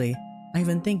actually, I've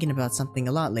been thinking about something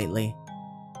a lot lately.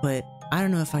 But I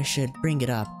don't know if I should bring it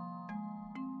up.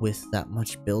 With that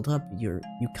much build-up, you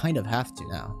kind of have to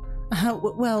now.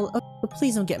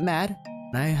 Please don't get mad.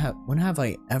 When have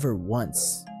I ever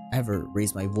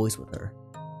raised my voice with her?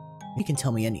 You can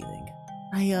tell me anything.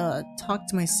 I talked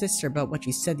to my sister about what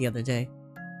you said the other day.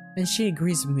 And she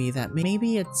agrees with me that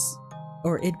maybe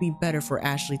it'd be better for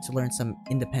Ashley to learn some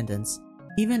independence.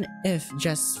 Even if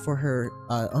just for her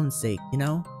own sake, you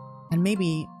know? And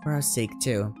maybe for our sake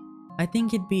too. I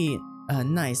think it'd be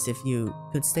nice if you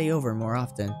could stay over more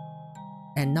often.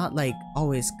 And not like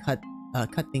always cut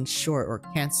things short or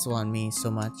cancel on me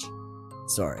so much.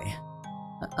 Sorry.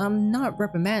 I'm not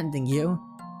reprimanding you.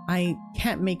 I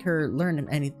can't make her learn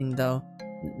anything though.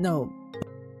 No.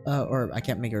 Or I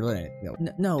can't make her learn anything.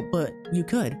 No, but you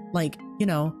could. Like, you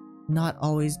know, not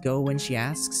always go when she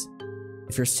asks.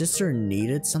 If your sister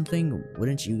needed something,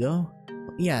 wouldn't you go?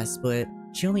 Yes, but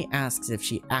she only asks if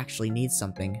she actually needs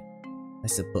something. I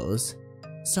suppose.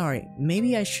 Sorry,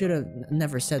 maybe I should have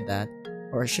never said that.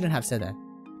 Or I shouldn't have said that.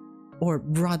 Or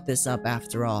brought this up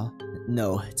after all.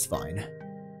 No, it's fine.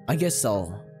 I guess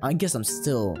I'm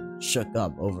still shook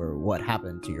up over what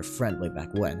happened to your friend way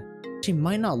back when. She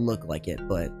might not look like it,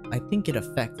 but I think it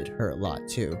affected her a lot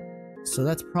too. So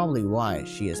that's probably why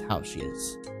she is how she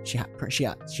is. She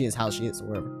is how she is, or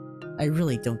whatever. I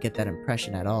really don't get that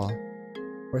impression at all.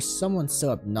 For someone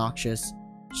so obnoxious,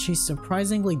 she's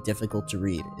surprisingly difficult to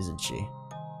read, isn't she?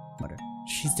 Mutter.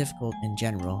 She's difficult in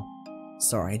general.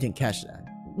 Sorry, I didn't catch that.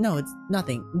 No, it's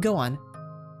nothing. Go on.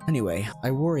 Anyway, I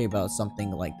worry about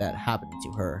something like that happening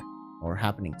to her, or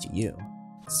happening to you.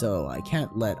 So I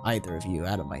can't let either of you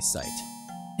out of my sight.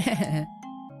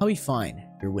 I'll be fine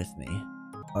if you're with me.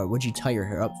 Or would you tie your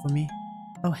hair up for me?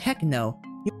 Oh heck no!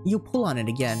 You pull on it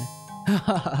again.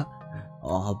 But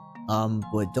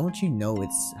don't you know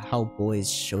it's how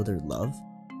boys show their love?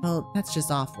 Well, that's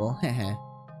just awful, heh.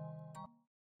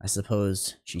 I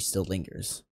suppose she still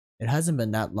lingers. It hasn't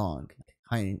been that long.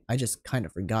 I just kind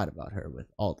of forgot about her with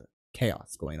all the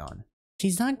chaos going on.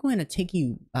 She's not going to take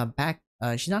you back.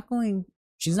 She's not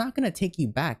gonna take you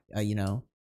back. You know.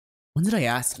 When did I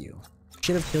ask you?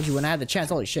 Should have killed you when I had the chance.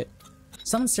 Holy shit!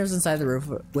 Someone stares inside the roof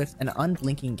with an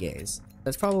unblinking gaze.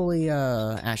 That's probably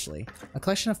Ashley. A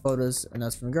collection of photos and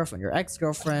notes from your girlfriend. Your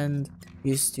ex-girlfriend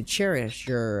used to cherish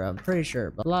your. I'm pretty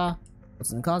sure. Blah blah.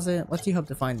 What's in the closet? What do you hope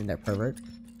to find in there, pervert?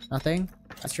 Nothing.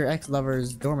 That's your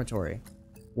ex-lover's dormitory.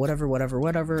 Whatever.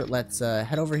 Let's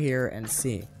head over here and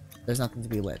see. There's nothing to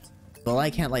be lit. Well, I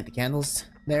can't light the candles.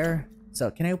 There. So,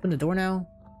 can I open the door now?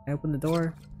 Can I open the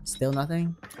door? Still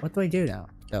nothing? What do I do now?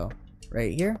 So,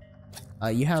 right here.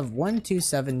 You have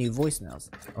 127 new voicemails.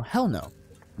 Oh, hell no.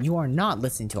 You are not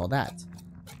listening to all that.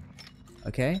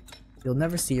 Okay? You'll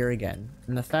never see her again.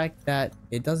 And the fact that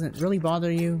it doesn't really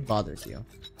bother you, bothers you.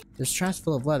 There's trash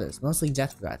full of letters, mostly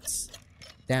death threats.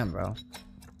 Damn, bro.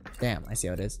 Damn, I see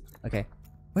how it is. Okay.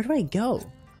 Where do I go?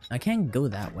 I can't go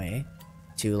that way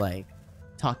to, like,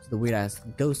 talk to the weird-ass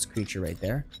ghost creature right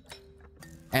there.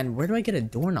 And where do I get a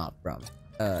doorknob from?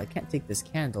 I can't take this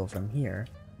candle from here.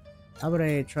 How about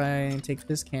I try and take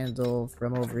this candle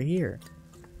from over here?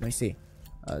 Let me see.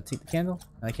 Take the candle?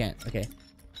 I can't. Okay.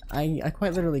 I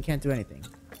quite literally can't do anything.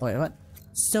 Wait, what?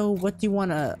 So, what do you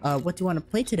wanna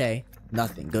play today?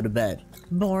 Nothing. Go to bed.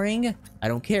 Boring. I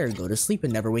don't care. Go to sleep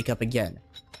and never wake up again.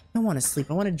 I don't want to sleep.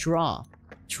 I want to draw.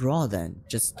 Draw then.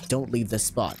 Just don't leave this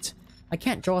spot. I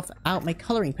can't draw out my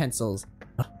coloring pencils.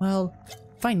 Well,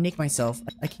 if I nick myself,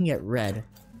 I can get red.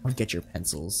 I'll get your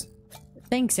pencils.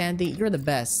 Thanks, Andy. You're the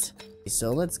best.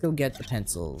 So let's go get the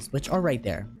pencils, which are right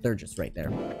there. They're just right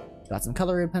there. Got some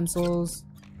coloring pencils.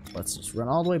 Let's just run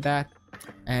all the way back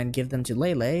and give them to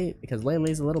Lele, because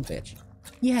Lele's a little bitch.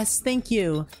 Yes, thank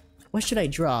you. What should I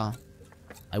draw?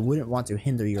 I wouldn't want to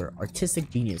hinder your artistic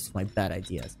genius with my bad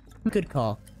ideas. Good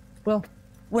call. Well,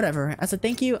 whatever. As a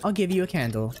thank you, I'll give you a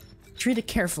candle. Treat it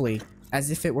carefully,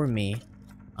 as if it were me.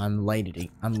 I'm lighting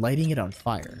it on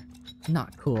fire.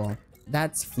 Not cool.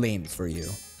 That's flames for you.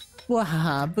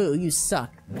 Wahaha, boo, you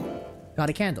suck. Got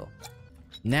a candle.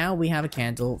 Now we have a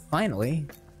candle, finally,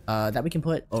 that we can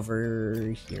put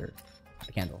over here.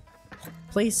 The candle.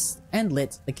 Placed and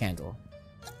lit the candle.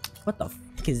 What the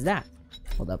fuck is that?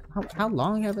 Hold up. How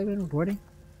long have I been recording?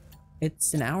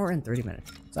 It's an hour and 30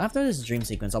 minutes. So after this dream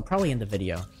sequence, I'll probably end the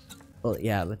video. Well,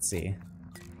 yeah, let's see.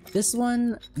 This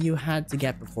one you had to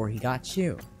get before he got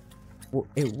you.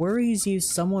 It worries you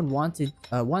someone wanted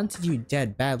you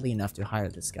dead badly enough to hire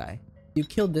this guy. You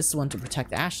killed this one to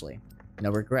protect Ashley.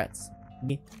 No regrets.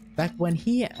 Back when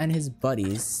he and his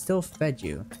buddies still fed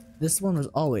you, this one was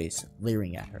always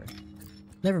leering at her.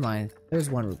 Never mind, there's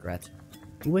one regret.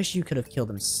 You wish you could have killed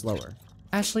him slower.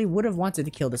 Ashley would have wanted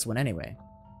to kill this one anyway.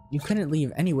 You couldn't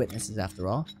leave any witnesses after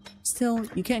all. Still,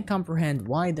 you can't comprehend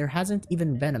why there hasn't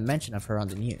even been a mention of her on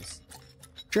the news.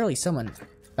 Surely someone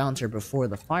found her before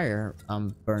the fire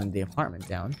burned the apartment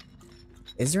down.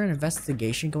 Is there an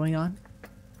investigation going on?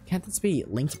 Can't this be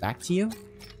linked back to you?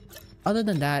 Other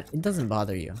than that, it doesn't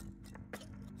bother you.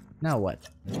 Now what?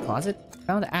 Closet?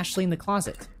 Found Ashley in the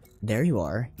closet. There you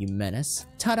are, you menace.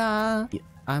 Ta-da!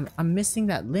 I'm missing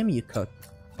that limb you cooked.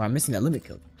 Or I'm missing that limb you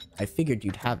cooked. I figured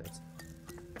you'd have it.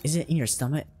 Is it in your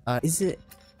stomach?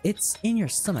 It's in your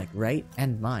stomach, right?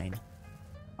 And mine.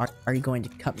 Are you going to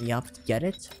cut me up to get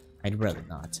it? I'd rather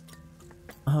not.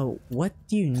 Oh, what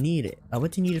do you need it?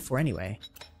 What do you need it for anyway?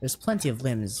 There's plenty of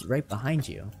limbs right behind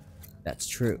you. That's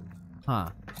true. Huh.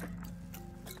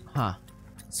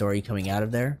 So are you coming out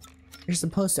of there? You're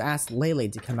supposed to ask Lele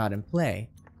to come out and play.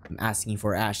 I'm asking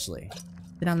for Ashley.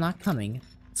 Then I'm not coming.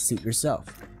 Suit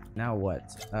yourself. Now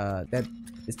what?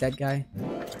 This dead guy?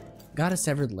 Got a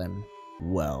severed limb.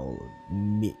 Well,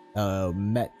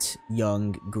 met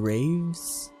young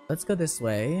Graves. Let's go this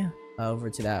way. Over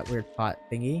to that weird pot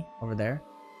thingy over there.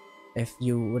 If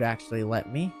you would actually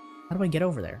let me. How do I get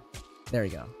over there? There we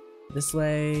go. This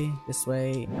way,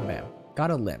 and bam.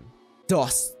 Got a limb.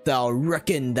 Dost thou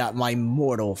reckon that my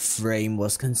mortal frame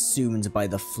was consumed by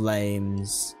the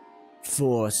flames?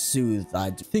 Forsooth,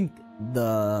 I think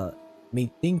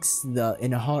methinks the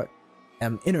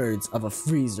innards of a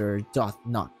freezer doth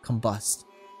not combust.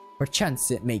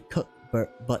 Perchance it may cook,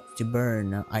 but to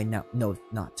burn I now know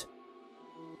not.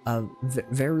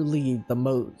 Verily the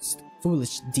most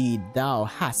foolish deed thou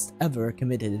hast ever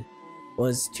committed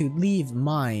was to leave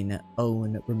mine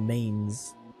own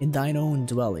remains in thine own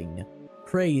dwelling.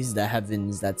 Praise the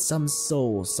heavens that some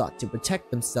soul sought to protect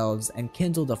themselves and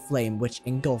kindle the flame which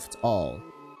engulfed all.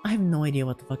 I have no idea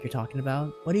what the fuck you're talking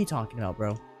about. What are you talking about,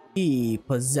 bro? He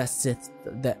possesseth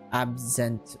the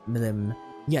absent limb,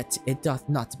 yet it doth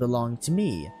not belong to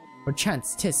me.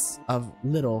 Perchance 'tis of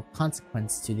little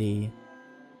consequence to thee.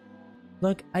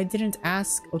 Look, I didn't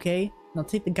ask, okay? Now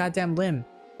take the goddamn limb.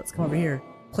 Let's come over here.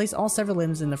 Place all severed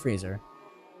limbs in the freezer.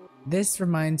 This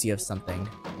reminds you of something.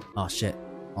 Oh shit.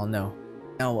 Oh no.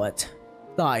 Now what?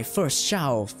 Thy first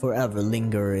shall forever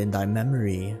linger in thy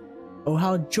memory. Oh,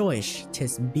 how joyous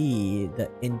 'tis be the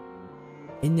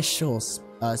initial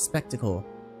spectacle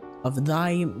of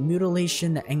thy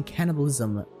mutilation and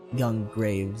cannibalism, young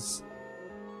Graves.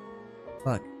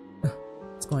 Fuck.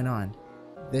 What's going on?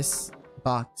 This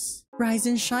box. Rise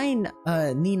and shine,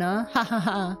 Nina. Ha ha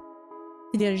ha.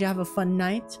 Did you have a fun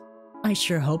night? I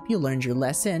sure hope you learned your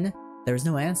lesson. There was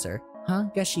no answer. Huh?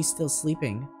 Guess she's still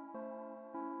sleeping.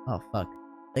 Oh, fuck.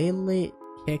 Lele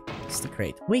kicks the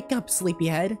crate. Wake up,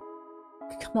 sleepyhead!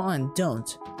 Come on,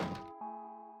 don't.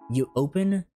 You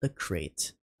open the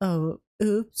crate. Oh,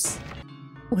 oops.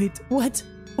 Wait, what?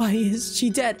 Why is she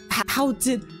dead? How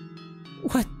did...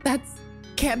 What? That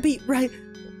can't be right.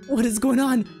 What is going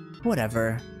on?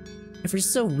 Whatever. If you're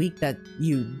so weak that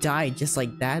you die just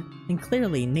like that, then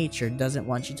clearly nature doesn't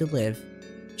want you to live.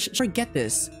 Forget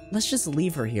this. Let's just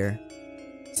leave her here.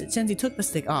 Since you took the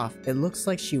stick off, it looks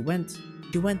like she went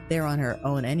there on her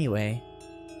own anyway.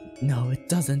 No, it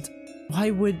doesn't. Why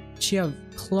would she have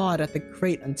clawed at the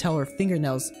crate until her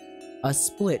fingernails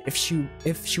split if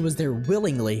she was there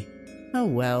willingly? Oh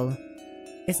well.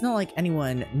 It's not like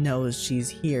anyone knows she's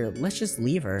here. Let's just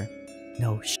leave her.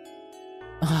 No,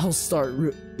 I'll start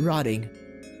rotting.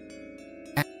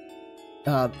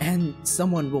 And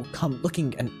someone will come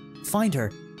looking and find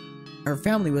her. Her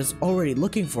family was already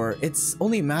looking for her. It's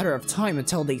only a matter of time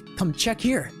until they come check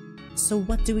here. So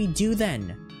what do we do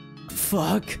then?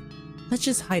 Fuck. Let's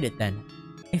just hide it then.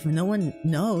 If no one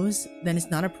knows, then it's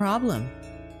not a problem.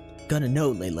 Gonna know,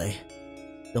 Lele.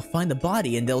 They'll find the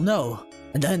body and they'll know.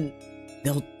 And then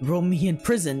they'll throw me in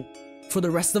prison for the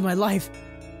rest of my life.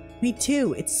 Me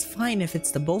too. It's fine if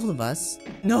it's the both of us.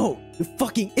 No, you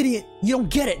fucking idiot. You don't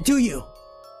get it, do you?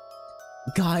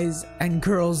 Guys and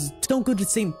girls don't go to the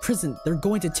same prison. They're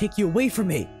going to take you away from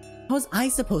me. How was I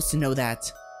supposed to know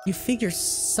that? You figure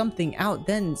something out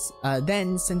then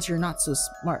since you're not so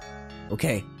smart.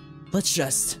 Okay, let's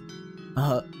just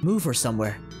move her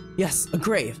somewhere. Yes, a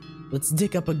grave. Let's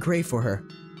dig up a grave for her.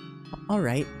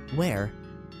 Alright, where?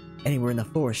 Anywhere in the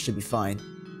forest should be fine.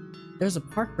 There's a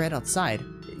park right outside.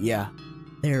 Yeah,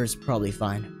 there's probably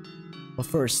fine. But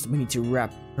first, we need to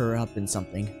wrap her up in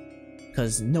something.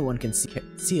 Because no one can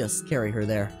see us carry her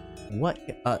there. What?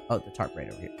 Oh, the tarp right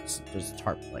over here. There's a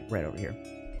tarp, like, right over here.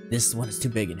 This one is too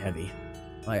big and heavy.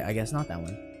 I guess not that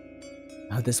one.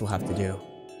 Oh, this will have to do.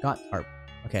 Got tarp.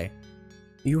 Okay.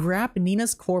 You wrap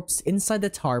Nina's corpse inside the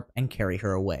tarp and carry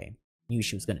her away. Knew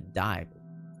she was gonna die,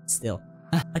 but still.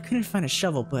 I couldn't find a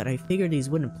shovel, but I figured these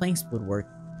wooden planks would work.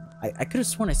 I could have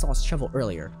sworn I saw a shovel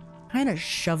earlier. Kinda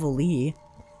shovel-y.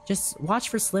 Just watch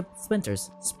for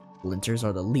splinters. Splinters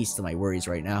are the least of my worries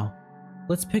right now.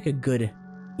 Let's pick a good,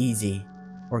 easy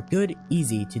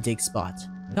to dig spot.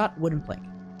 Got wooden plank.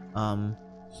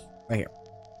 Right here.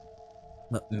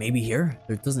 Maybe here?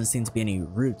 There doesn't seem to be any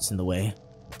roots in the way.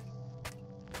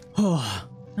 Oh,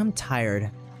 I'm tired.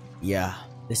 Yeah,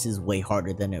 this is way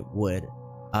harder than it would,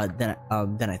 than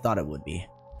I thought it would be.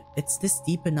 It's this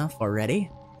deep enough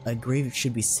already? A grave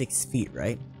should be 6 feet,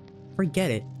 right?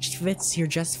 Forget it. She fits here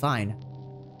just fine.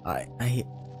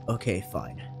 Okay,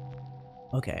 fine.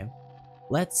 Okay.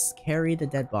 Let's carry the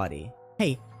dead body.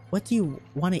 Hey, what do you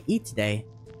want to eat today?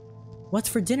 What's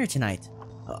for dinner tonight?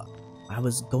 I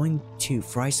was going to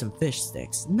fry some fish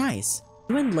sticks. Nice!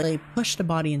 You and Lele pushed the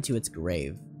body into its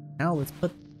grave. Now let's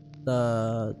put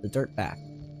the dirt back.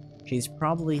 She's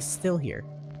probably still here.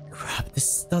 Crap,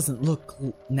 this doesn't look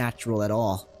natural at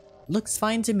all. Looks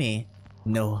fine to me.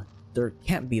 No, there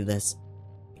can't be this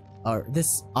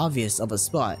obvious of a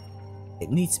spot. It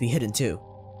needs to be hidden too.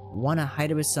 Wanna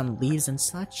hide it with some leaves and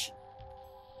such?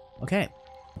 Okay.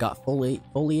 Got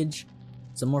foliage.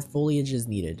 Some more foliage is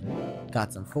needed.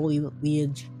 Got some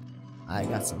foliage. I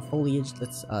got some foliage.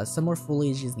 Let's some more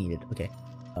foliage is needed. Okay.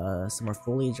 Some more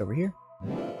foliage over here.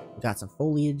 Got some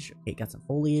foliage. Okay, got some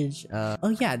foliage. Oh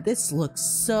yeah, this looks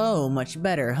so much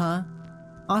better, huh?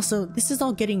 Also, this is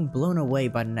all getting blown away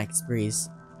by the next breeze.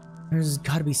 There's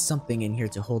gotta be something in here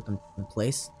to hold them in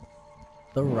place.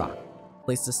 The rock.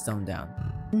 Place the stone down.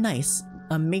 Nice.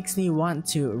 Makes me want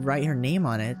to write her name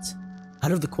on it.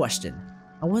 Out of the question.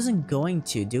 I wasn't going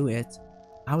to do it.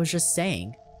 I was just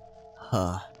saying.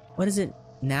 Huh. What is it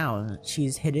now?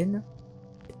 She's hidden?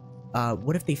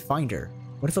 What if they find her?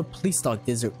 What if a police dog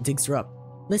digs her up?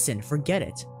 Listen, forget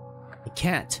it. I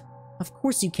can't. Of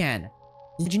course you can.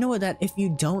 Did you know that if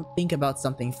you don't think about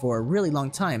something for a really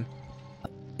long time,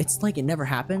 it's like it never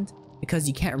happened? Because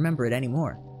you can't remember it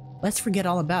anymore. Let's forget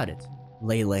all about it.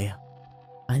 Lele,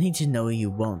 I need to know you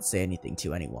won't say anything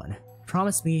to anyone.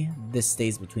 Promise me this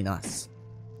stays between us.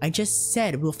 I just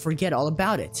said we'll forget all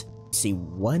about it. Say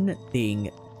one thing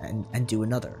and do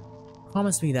another.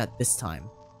 Promise me that this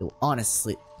time, you'll honest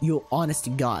to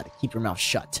God keep your mouth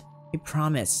shut. I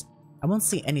promise. I won't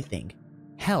say anything.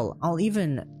 Hell,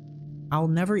 I'll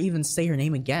never even say her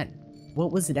name again.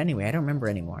 What was it anyway? I don't remember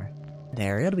anymore.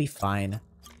 There, it'll be fine.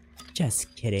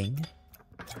 Just kidding.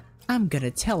 I'm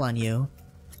gonna tell on you.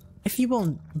 If you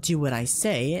won't do what I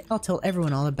say, I'll tell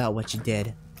everyone all about what you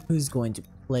did. Who's going to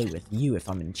play with you if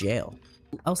I'm in jail?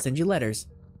 I'll send you letters.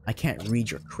 I can't read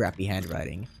your crappy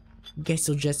handwriting. Guess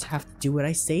you'll just have to do what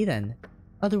I say then.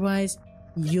 Otherwise,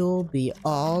 you'll be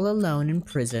all alone in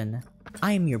prison.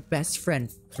 I am your best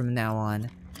friend from now on.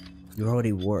 You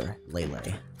already were, Lele.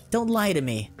 Don't lie to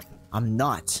me. I'm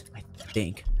not, I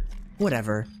think.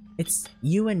 Whatever. It's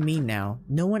you and me now.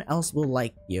 No one else will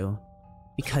like you.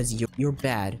 Because you're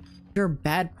bad. You're a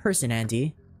bad person,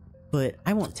 Andy. But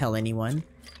I won't tell anyone.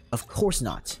 Of course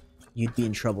not. You'd be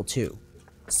in trouble too.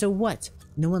 So what?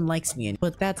 No one likes me,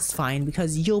 but that's fine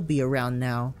because you'll be around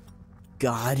now.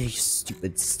 God, you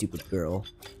stupid, stupid girl.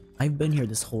 I've been here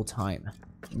this whole time.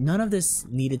 None of this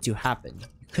needed to happen.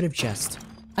 You could have just...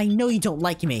 I know you don't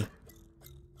like me!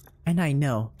 And I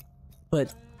know.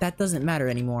 But that doesn't matter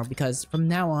anymore because from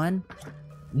now on,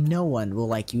 no one will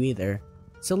like you either.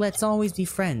 So let's always be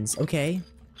friends, okay?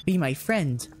 Be my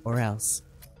friend, or else.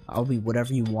 I'll be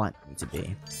whatever you want me to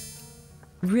be.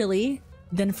 Really?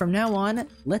 Then from now on,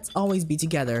 let's always be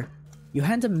together. You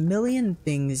had a million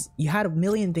things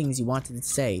you wanted to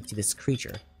say to this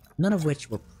creature, none of which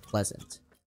were pleasant.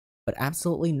 But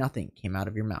absolutely nothing came out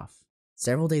of your mouth.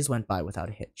 Several days went by without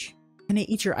a hitch. Can I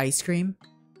eat your ice cream?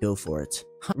 Go for it.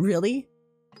 Huh, really?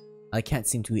 I can't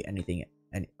seem to eat anything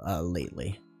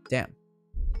lately. Damn.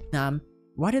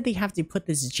 Why did they have to put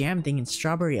this jam thing in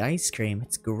strawberry ice cream?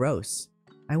 It's gross.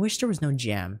 I wish there was no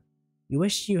jam. You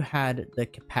wish you had the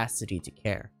capacity to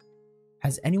care.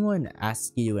 Has anyone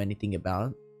asked you anything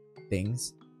about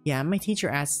things? Yeah, my teacher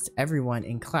asked everyone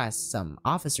in class. Some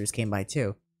officers came by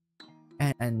too.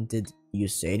 And did you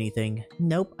say anything?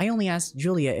 Nope, I only asked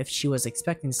Julia if she was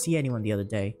expecting to see anyone the other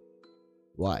day.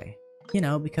 Why? You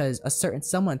know, because a certain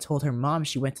someone told her mom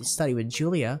she went to study with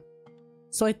Julia.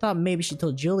 So I thought maybe she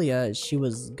told Julia she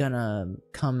was gonna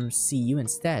come see you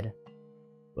instead.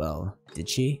 Well, did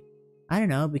she? I don't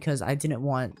know, because I didn't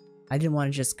want to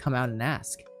just come out and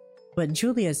ask. But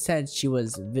Julia said she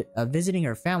was visiting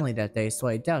her family that day, so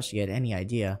I doubt she had any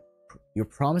idea. Your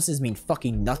promises mean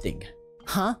fucking nothing.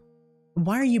 Huh?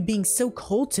 Why are you being so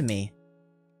cold to me?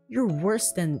 You're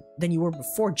worse than you were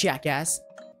before, jackass.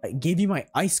 I gave you my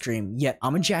ice cream, yet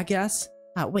I'm a jackass?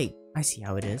 Ah, wait, I see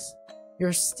how it is.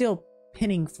 You're still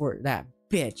pinning for that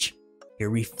bitch. Here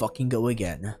we fucking go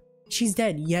again. She's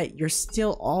dead, yet you're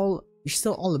still all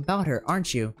about her,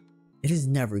 aren't you? It is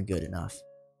never good enough.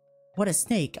 What a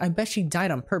snake. I bet she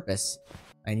died on purpose.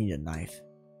 I need a knife.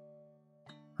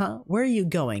 Huh? Where are you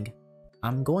going?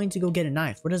 I'm going to go get a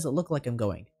knife. Where does it look like I'm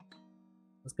going?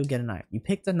 Let's go get a knife. You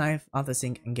pick the knife off the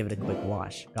sink and give it a quick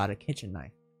wash. Got a kitchen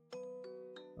knife.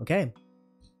 Okay.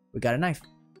 We got a knife.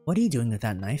 What are you doing with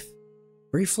that knife?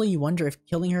 Briefly, you wonder if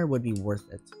killing her would be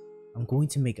worth it. I'm going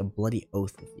to make a bloody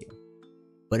oath with you.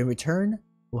 But in return,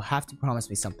 you'll have to promise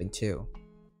me something too.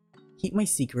 Keep my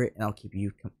secret and I'll keep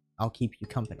you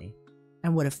company.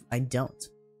 And what if I don't?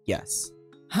 Yes.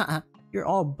 Haha, you're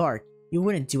all bark. You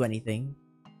wouldn't do anything.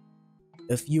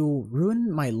 If you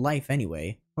ruin my life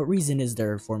anyway, what reason is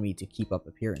there for me to keep up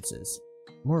appearances?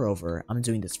 Moreover, I'm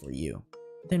doing this for you.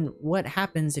 Then what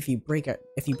happens if you break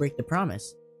the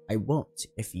promise? I won't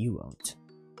if you won't.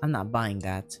 I'm not buying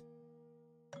that.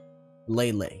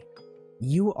 Lele,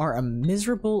 you are a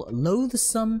miserable,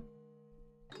 loathsome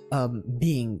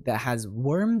being that has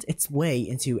wormed its way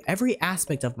into every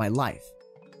aspect of my life.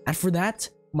 And for that,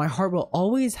 my heart will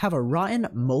always have a rotten,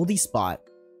 moldy spot,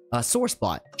 a sore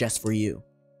spot, just for you.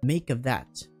 Make of that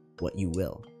what you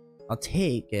will. I'll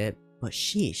take it, but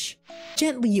sheesh.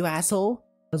 Gently, you asshole!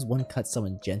 Does one cut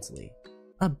someone gently?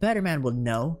 A better man would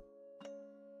know.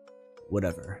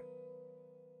 Whatever.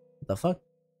 What the fuck?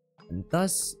 And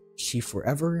thus, she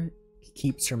forever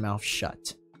keeps her mouth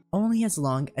shut. Only as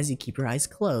long as you keep your eyes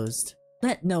closed.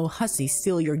 Let no hussy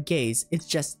steal your gaze, it's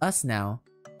just us now.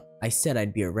 I said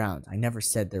I'd be around, I never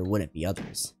said there wouldn't be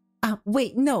others.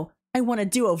 Wait, no! I want a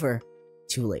do-over!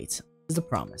 Too late. It's a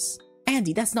promise.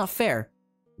 Andy, that's not fair!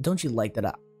 Don't you like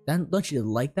that? Don't you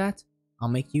like that? I'll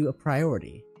make you a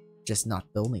priority. Just not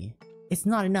the only. It's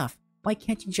not enough. Why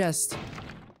can't you just...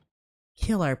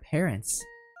 kill our parents?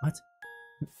 What?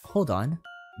 Hold on.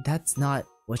 That's not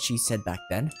what she said back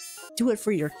then. Do it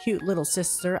for your cute little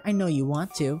sister, I know you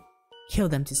want to. Kill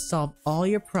them to solve all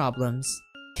your problems.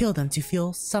 Kill them to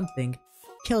feel something.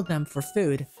 Kill them for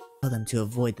food. Kill them to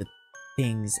avoid the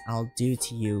things I'll do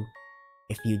to you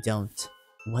if you don't.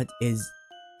 What is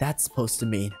that supposed to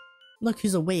mean? Look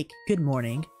who's awake. Good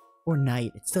morning. Or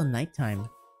night. It's still nighttime.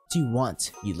 Do you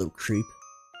want, you little creep?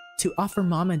 To offer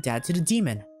mom and dad to the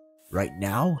demon. Right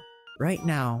now? Right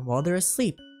now, while they're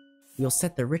asleep. We'll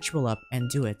set the ritual up and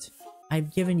do it.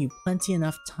 I've given you plenty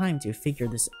enough time to figure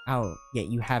this out,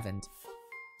 yet you haven't.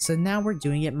 So now we're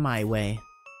doing it my way.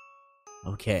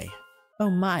 Okay. Oh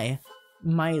my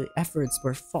efforts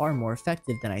were far more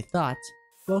effective than I thought.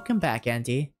 Welcome back,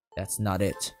 Andy. That's not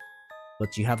it.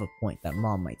 But you have a point that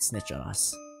Mom might snitch on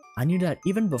us. I knew that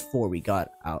even before we got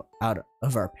out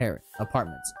of our parent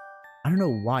apartments. I don't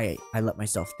know why I let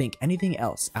myself think anything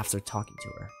else after talking to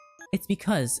her. It's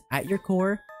because, at your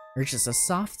core, you're just a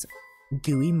soft,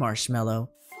 gooey marshmallow.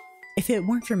 If it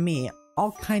weren't for me,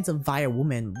 all kinds of vile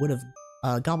women would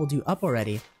have gobbled you up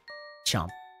already. Chomp.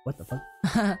 What the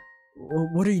fuck?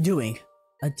 What are you doing?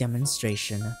 A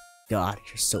demonstration. God,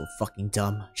 you're so fucking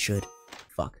dumb.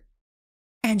 Fuck.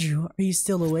 Andrew, are you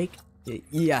still awake?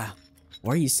 Yeah.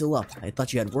 Why are you still up? I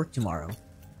thought you had work tomorrow.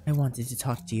 I wanted to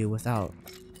talk to you without...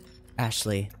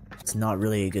 Ashley, it's not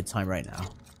really a good time right now.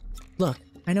 Look,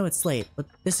 I know it's late, but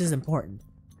this is important.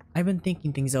 I've been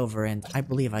thinking things over and I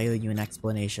believe I owe you an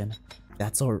explanation.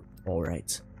 That's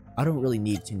alright. I don't really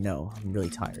need to know. I'm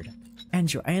really tired.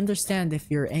 Andrew, I understand if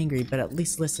you're angry, but at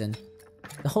least listen.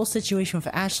 The whole situation with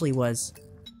Ashley was...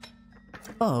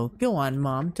 Oh, go on,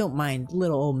 Mom. Don't mind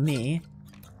little old me.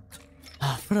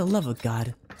 For the love of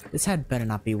God. This had better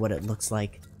not be what it looks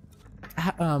like.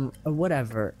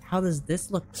 Whatever. How does this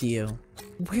look to you?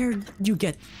 Where'd you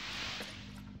get...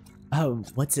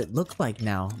 what's it look like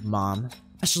now, Mom?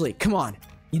 Ashley, come on!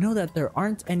 You know that there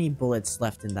aren't any bullets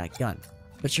left in that gun.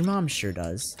 But your mom sure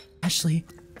does. Ashley,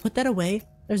 put that away.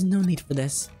 There's no need for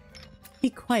this. Be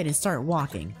quiet and start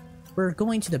walking. We're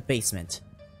going to the basement.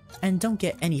 And don't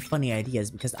get any funny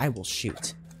ideas because I will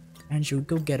shoot. Andrew,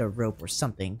 go get a rope or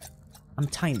something. I'm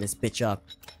tying this bitch up.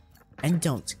 And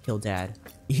don't kill Dad.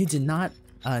 You did not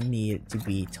need to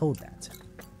be told that.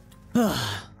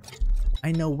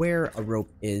 I know where a rope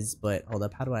is, but hold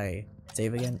up, how do I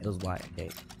save again? It was Y. Okay,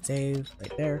 save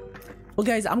right there. Well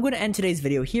guys, I'm going to end today's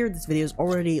video here. This video is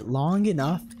already long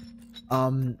enough.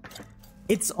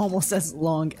 It's almost as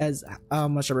long as how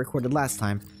much I recorded last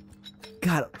time.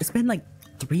 God, it's been like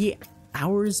 3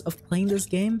 hours of playing this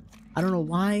game. I don't know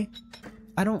why.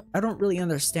 I don't really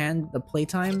understand the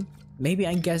playtime. Maybe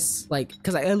I guess like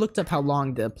because I looked up how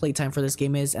long the playtime for this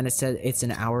game is and it said it's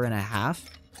an hour and a half.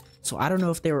 So I don't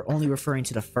know if they were only referring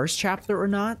to the first chapter or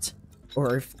not,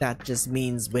 or if that just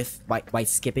means with by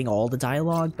skipping all the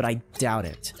dialogue, but I doubt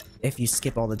it. If you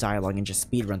skip all the dialogue and just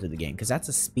speedrun through the game, because that's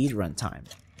a speedrun time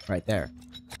right there.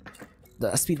 The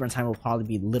speedrun time will probably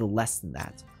be a little less than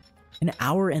that. An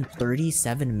hour and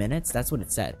 37 minutes? That's what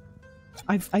it said.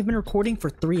 I've been recording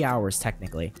for 3 hours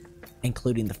technically,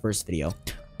 including the first video.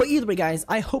 But either way guys,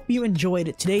 I hope you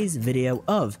enjoyed today's video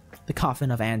of The Coffin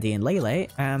of Andy and Lele.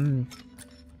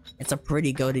 It's a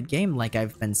pretty goated game like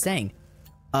I've been saying.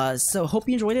 So hope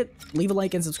you enjoyed it. Leave a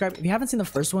like and subscribe. If you haven't seen the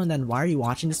first one, then why are you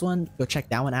watching this one? Go check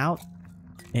that one out.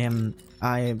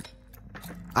 I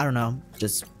don't know,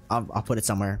 just I'll put it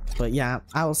somewhere. But yeah,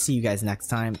 I will see you guys next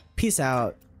time. Peace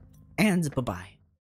out and bye-bye.